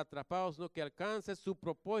atrapado, sino que alcance su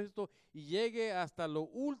propósito y llegue hasta lo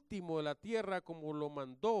último de la tierra como lo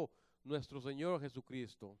mandó nuestro Señor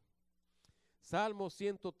Jesucristo. Salmo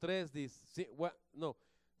 103 dice,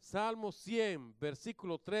 Salmo 100,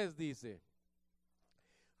 versículo 3 dice: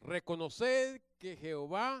 reconoced que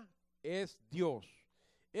Jehová es Dios.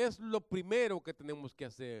 Es lo primero que tenemos que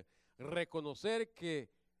hacer, reconocer que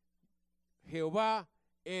Jehová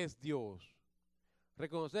es Dios.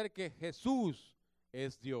 Reconocer que Jesús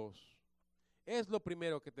es Dios. Es lo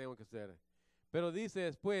primero que tengo que hacer. Pero dice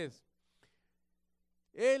después,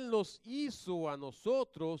 Él nos hizo a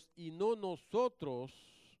nosotros y no nosotros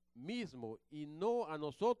mismos,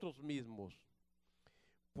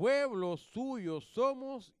 Pueblo suyo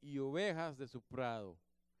somos y ovejas de su prado.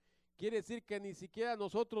 Quiere decir que ni siquiera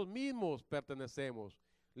nosotros mismos pertenecemos.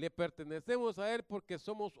 Le pertenecemos a Él porque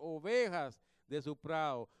somos ovejas de su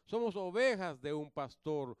prado. Somos ovejas de un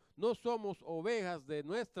pastor. No somos ovejas de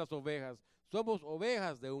nuestras ovejas. Somos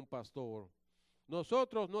ovejas de un pastor.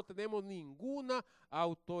 Nosotros no tenemos ninguna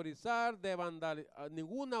autoridad de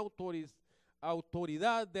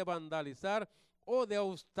vandalizar o de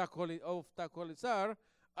obstaculizar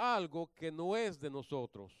algo que no es de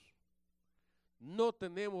nosotros. No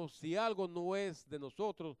tenemos, si algo no es de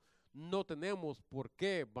nosotros, no tenemos por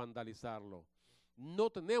qué vandalizarlo. No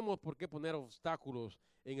tenemos por qué poner obstáculos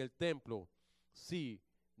en el templo si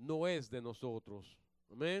no es de nosotros.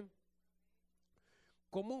 Amén.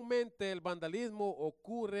 Comúnmente el vandalismo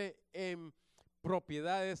ocurre en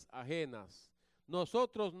propiedades ajenas.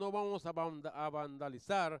 Nosotros no vamos a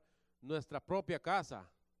vandalizar nuestra propia casa.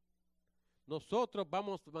 Nosotros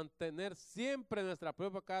vamos a mantener siempre nuestra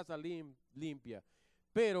propia casa limpia.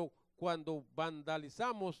 Pero cuando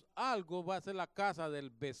vandalizamos algo, va a ser la casa del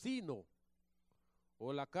vecino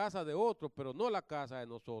o la casa de otro, pero no la casa de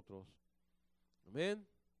nosotros. Amén.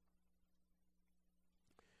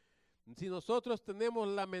 Si nosotros tenemos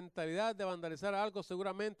la mentalidad de vandalizar algo,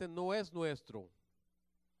 seguramente no es nuestro.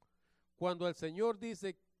 Cuando el Señor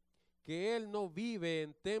dice que Él no vive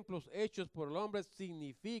en templos hechos por el hombre,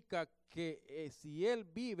 significa que si Él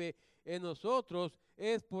vive en nosotros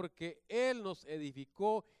es porque Él nos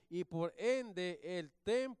edificó y por ende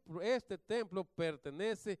este templo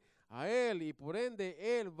pertenece a Él, y por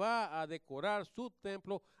ende Él va a decorar su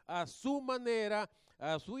templo a su manera,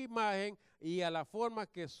 a su imagen y a la forma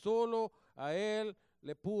que solo a Él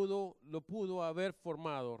lo pudo haber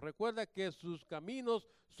formado. Recuerda que sus caminos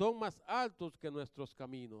son más altos que nuestros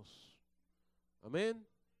caminos. Amén.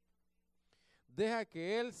 Deja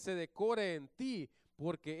que Él se decore en ti,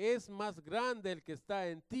 porque es más grande el que está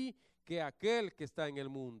en ti que aquel que está en el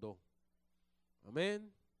mundo.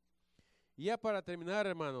 Amén. Y ya para terminar,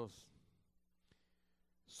 hermanos,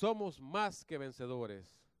 somos más que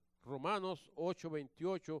vencedores. Romanos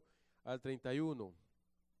 8:28 al 31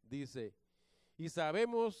 dice: y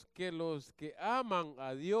sabemos que los que aman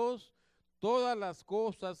a Dios, todas las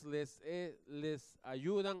cosas les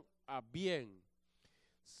ayudan a bien.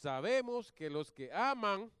 Sabemos que los que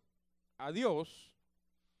aman a Dios,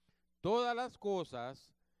 todas las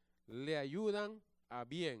cosas le ayudan a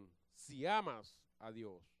bien, si amas a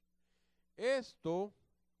Dios. Esto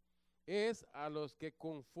es a los que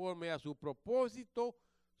conforme a su propósito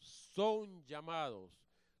son llamados.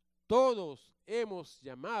 Todos hemos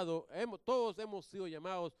sido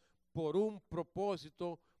llamados por un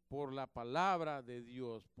propósito, por la palabra de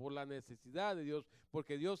Dios, por la necesidad de Dios,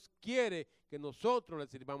 porque Dios quiere que nosotros le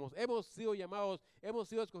sirvamos. Hemos sido llamados, hemos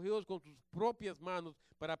sido escogidos con sus propias manos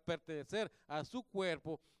para pertenecer a su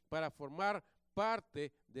cuerpo, para formar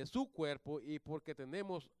parte de su cuerpo y porque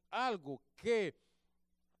tenemos algo que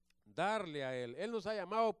darle a Él. Él nos ha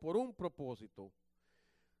llamado por un propósito.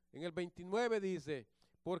 En el 29 dice: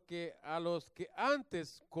 porque a los que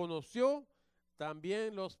antes conoció,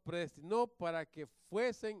 también los predestinó para que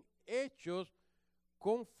fuesen hechos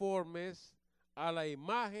conformes a la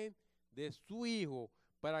imagen de su Hijo,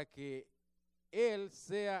 para que Él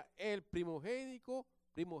sea el primogénito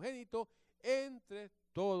entre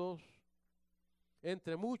todos,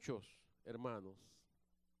 entre muchos hermanos.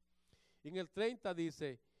 En el 30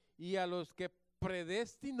 dice: y a los que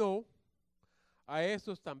predestinó, a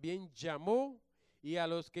esos también llamó, y a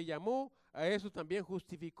los que llamó, a esos también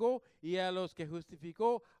justificó, y a los que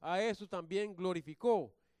justificó, a esos también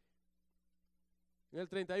glorificó. En el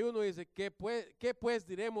 31 dice: ¿qué pues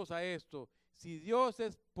diremos a esto? Si Dios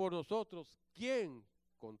es por nosotros, ¿quién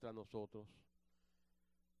contra nosotros?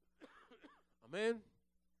 Amén.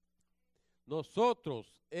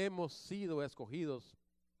 Nosotros hemos sido escogidos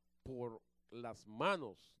por las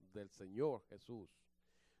manos del Señor Jesús.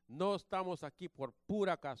 No estamos aquí por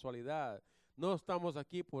pura casualidad. No estamos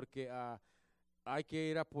aquí porque hay que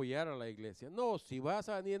ir a apoyar a la iglesia. No, si vas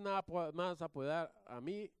a venir nada más a apoyar a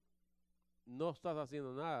mí, no estás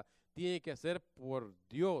haciendo nada. Tiene que ser por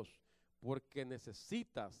Dios, porque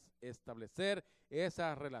necesitas establecer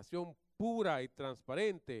esa relación pura y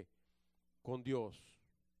transparente con Dios.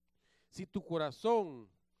 Si tu corazón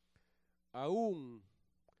aún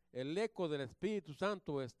el eco del Espíritu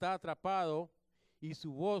Santo está atrapado y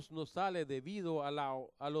su voz no sale debido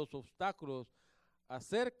a los obstáculos,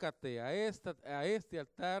 acércate a este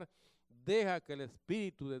altar, deja que el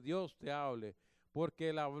Espíritu de Dios te hable, porque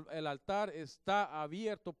el altar está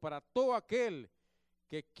abierto para todo aquel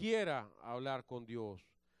que quiera hablar con Dios.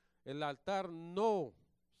 El altar no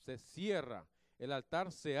se cierra, el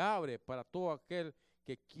altar se abre para todo aquel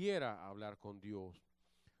que quiera hablar con Dios.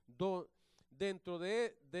 Dentro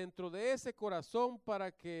de ese corazón,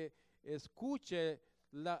 para que escuche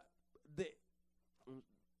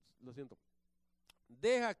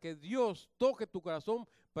deja que Dios toque tu corazón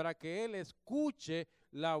para que Él escuche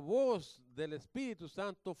la voz del Espíritu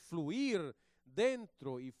Santo fluir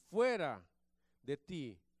dentro y fuera de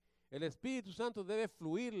ti. El Espíritu Santo debe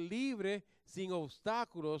fluir libre, sin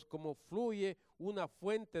obstáculos, como fluye una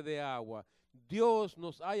fuente de agua. Dios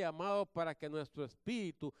nos ha llamado para que nuestro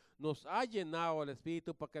espíritu, nos ha llenado el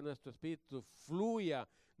espíritu para que nuestro espíritu fluya,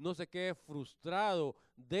 no se quede frustrado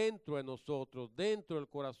dentro de nosotros, dentro del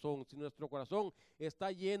corazón. Si nuestro corazón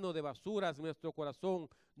está lleno de basuras, si nuestro corazón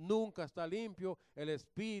nunca está limpio, el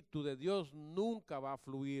Espíritu de Dios nunca va a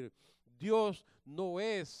fluir. Dios no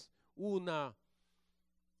es una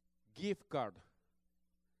gift card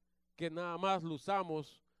que nada más lo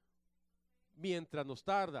usamos mientras nos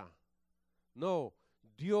tarda. No,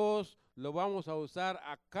 Dios lo vamos a usar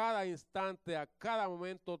a cada instante, a cada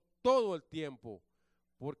momento, todo el tiempo,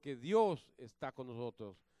 porque Dios está con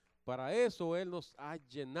nosotros. Para eso Él nos ha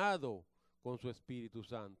llenado con su Espíritu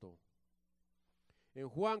Santo. En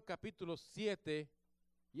Juan capítulo 7,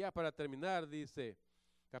 ya para terminar, dice,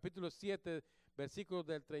 capítulo 7, versículos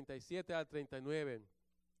del 37 al 39.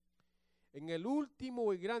 En el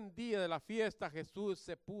último y gran día de la fiesta, Jesús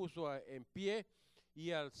se puso en pie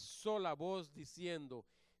y alzó la voz diciendo: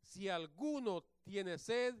 si alguno tiene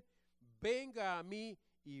sed, venga a mí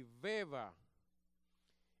y beba.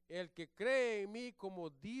 el que cree en mí, como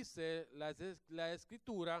dice la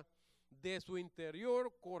Escritura, de su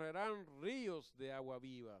interior correrán ríos de agua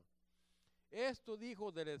viva. Esto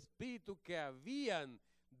dijo del Espíritu que habían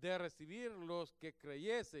de recibir los que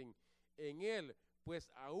creyesen en él, pues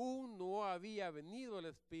aún no había venido el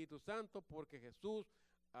Espíritu Santo porque Jesús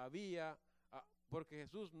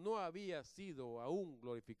no había sido aún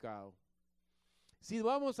glorificado. Si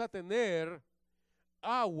vamos a tener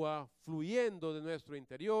agua fluyendo de nuestro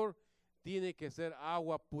interior, tiene que ser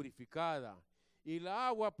agua purificada. Y la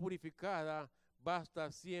agua purificada va a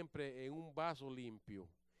estar siempre en un vaso limpio.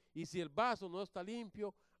 Y si el vaso no está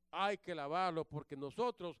limpio, hay que lavarlo, porque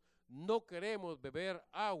nosotros no queremos beber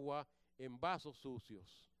agua en vasos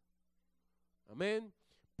sucios. Amén.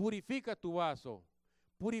 Purifica tu vaso.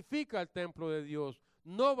 Purifica el templo de Dios.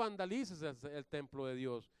 No vandalices el templo de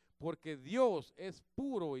Dios, porque Dios es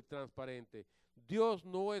puro y transparente. Dios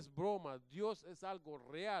no es broma, Dios es algo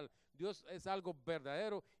real, Dios es algo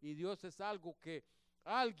verdadero y Dios es algo que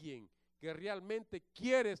alguien que realmente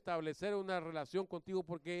quiere establecer una relación contigo,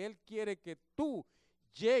 porque Él quiere que tú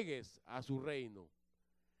llegues a su reino.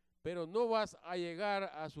 Pero no vas a llegar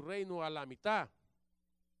a su reino a la mitad.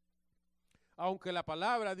 Aunque la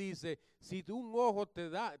palabra dice, si un ojo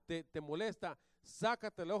te molesta,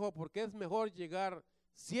 sácate el ojo, porque es mejor llegar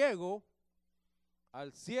ciego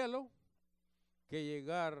al cielo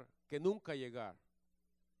que nunca llegar.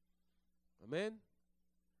 Amén.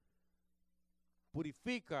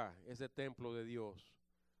 Purifica ese templo de Dios,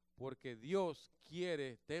 porque Dios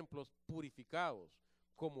quiere templos purificados,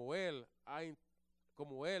 como Él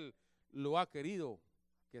lo ha querido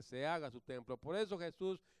que se haga su templo. Por eso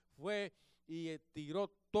Jesús fue y tiró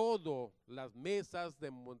todas las mesas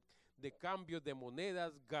de cambio de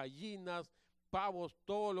monedas, gallinas, pavos,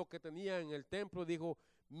 todo lo que tenía en el templo. Dijo,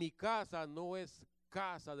 mi casa no es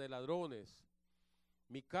casa de ladrones,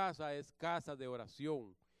 mi casa es casa de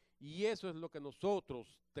oración. Y eso es lo que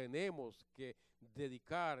nosotros tenemos que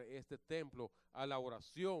dedicar este templo, a la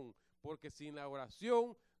oración, porque sin la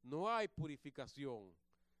oración no hay purificación.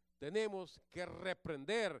 Tenemos que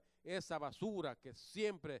reprender esa basura que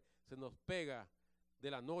siempre se nos pega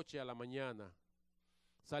de la noche a la mañana.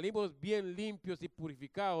 Salimos bien limpios y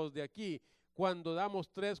purificados de aquí cuando damos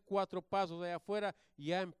 3, 4 pasos allá afuera y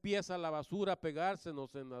ya empieza la basura a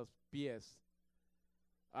pegársenos en los pies.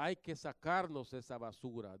 Hay que sacarnos esa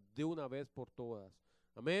basura de una vez por todas.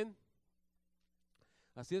 Amén.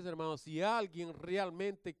 Así es, hermanos, si alguien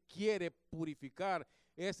realmente quiere purificar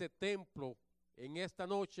ese templo en esta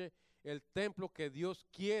noche, el templo que Dios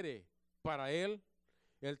quiere para él,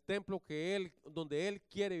 el templo donde él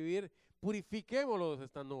quiere vivir, purifiquémoslo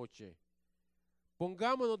esta noche.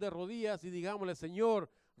 Pongámonos de rodillas y digámosle, Señor,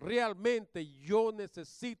 realmente yo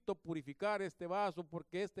necesito purificar este vaso,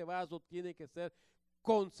 porque este vaso tiene que ser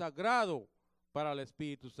consagrado para el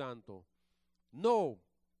Espíritu Santo, no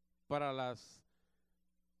para las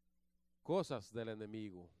cosas del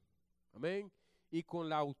enemigo. Amén. Y con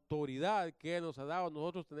la autoridad que Él nos ha dado,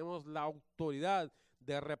 nosotros tenemos la autoridad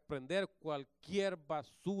de reprender cualquier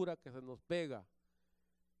basura que se nos pega.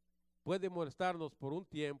 Puede molestarnos por un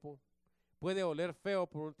tiempo, puede oler feo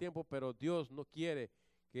por un tiempo, pero Dios no quiere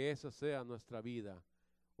que esa sea nuestra vida,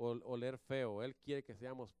 oler feo. Él quiere que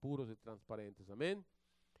seamos puros y transparentes. Amén.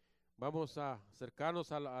 Vamos a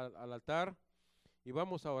acercarnos al altar y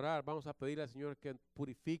vamos a orar. Vamos a pedirle al Señor que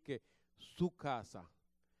purifique su casa,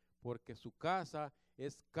 porque su casa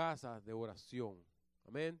es casa de oración.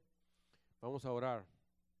 Amén. Vamos a orar.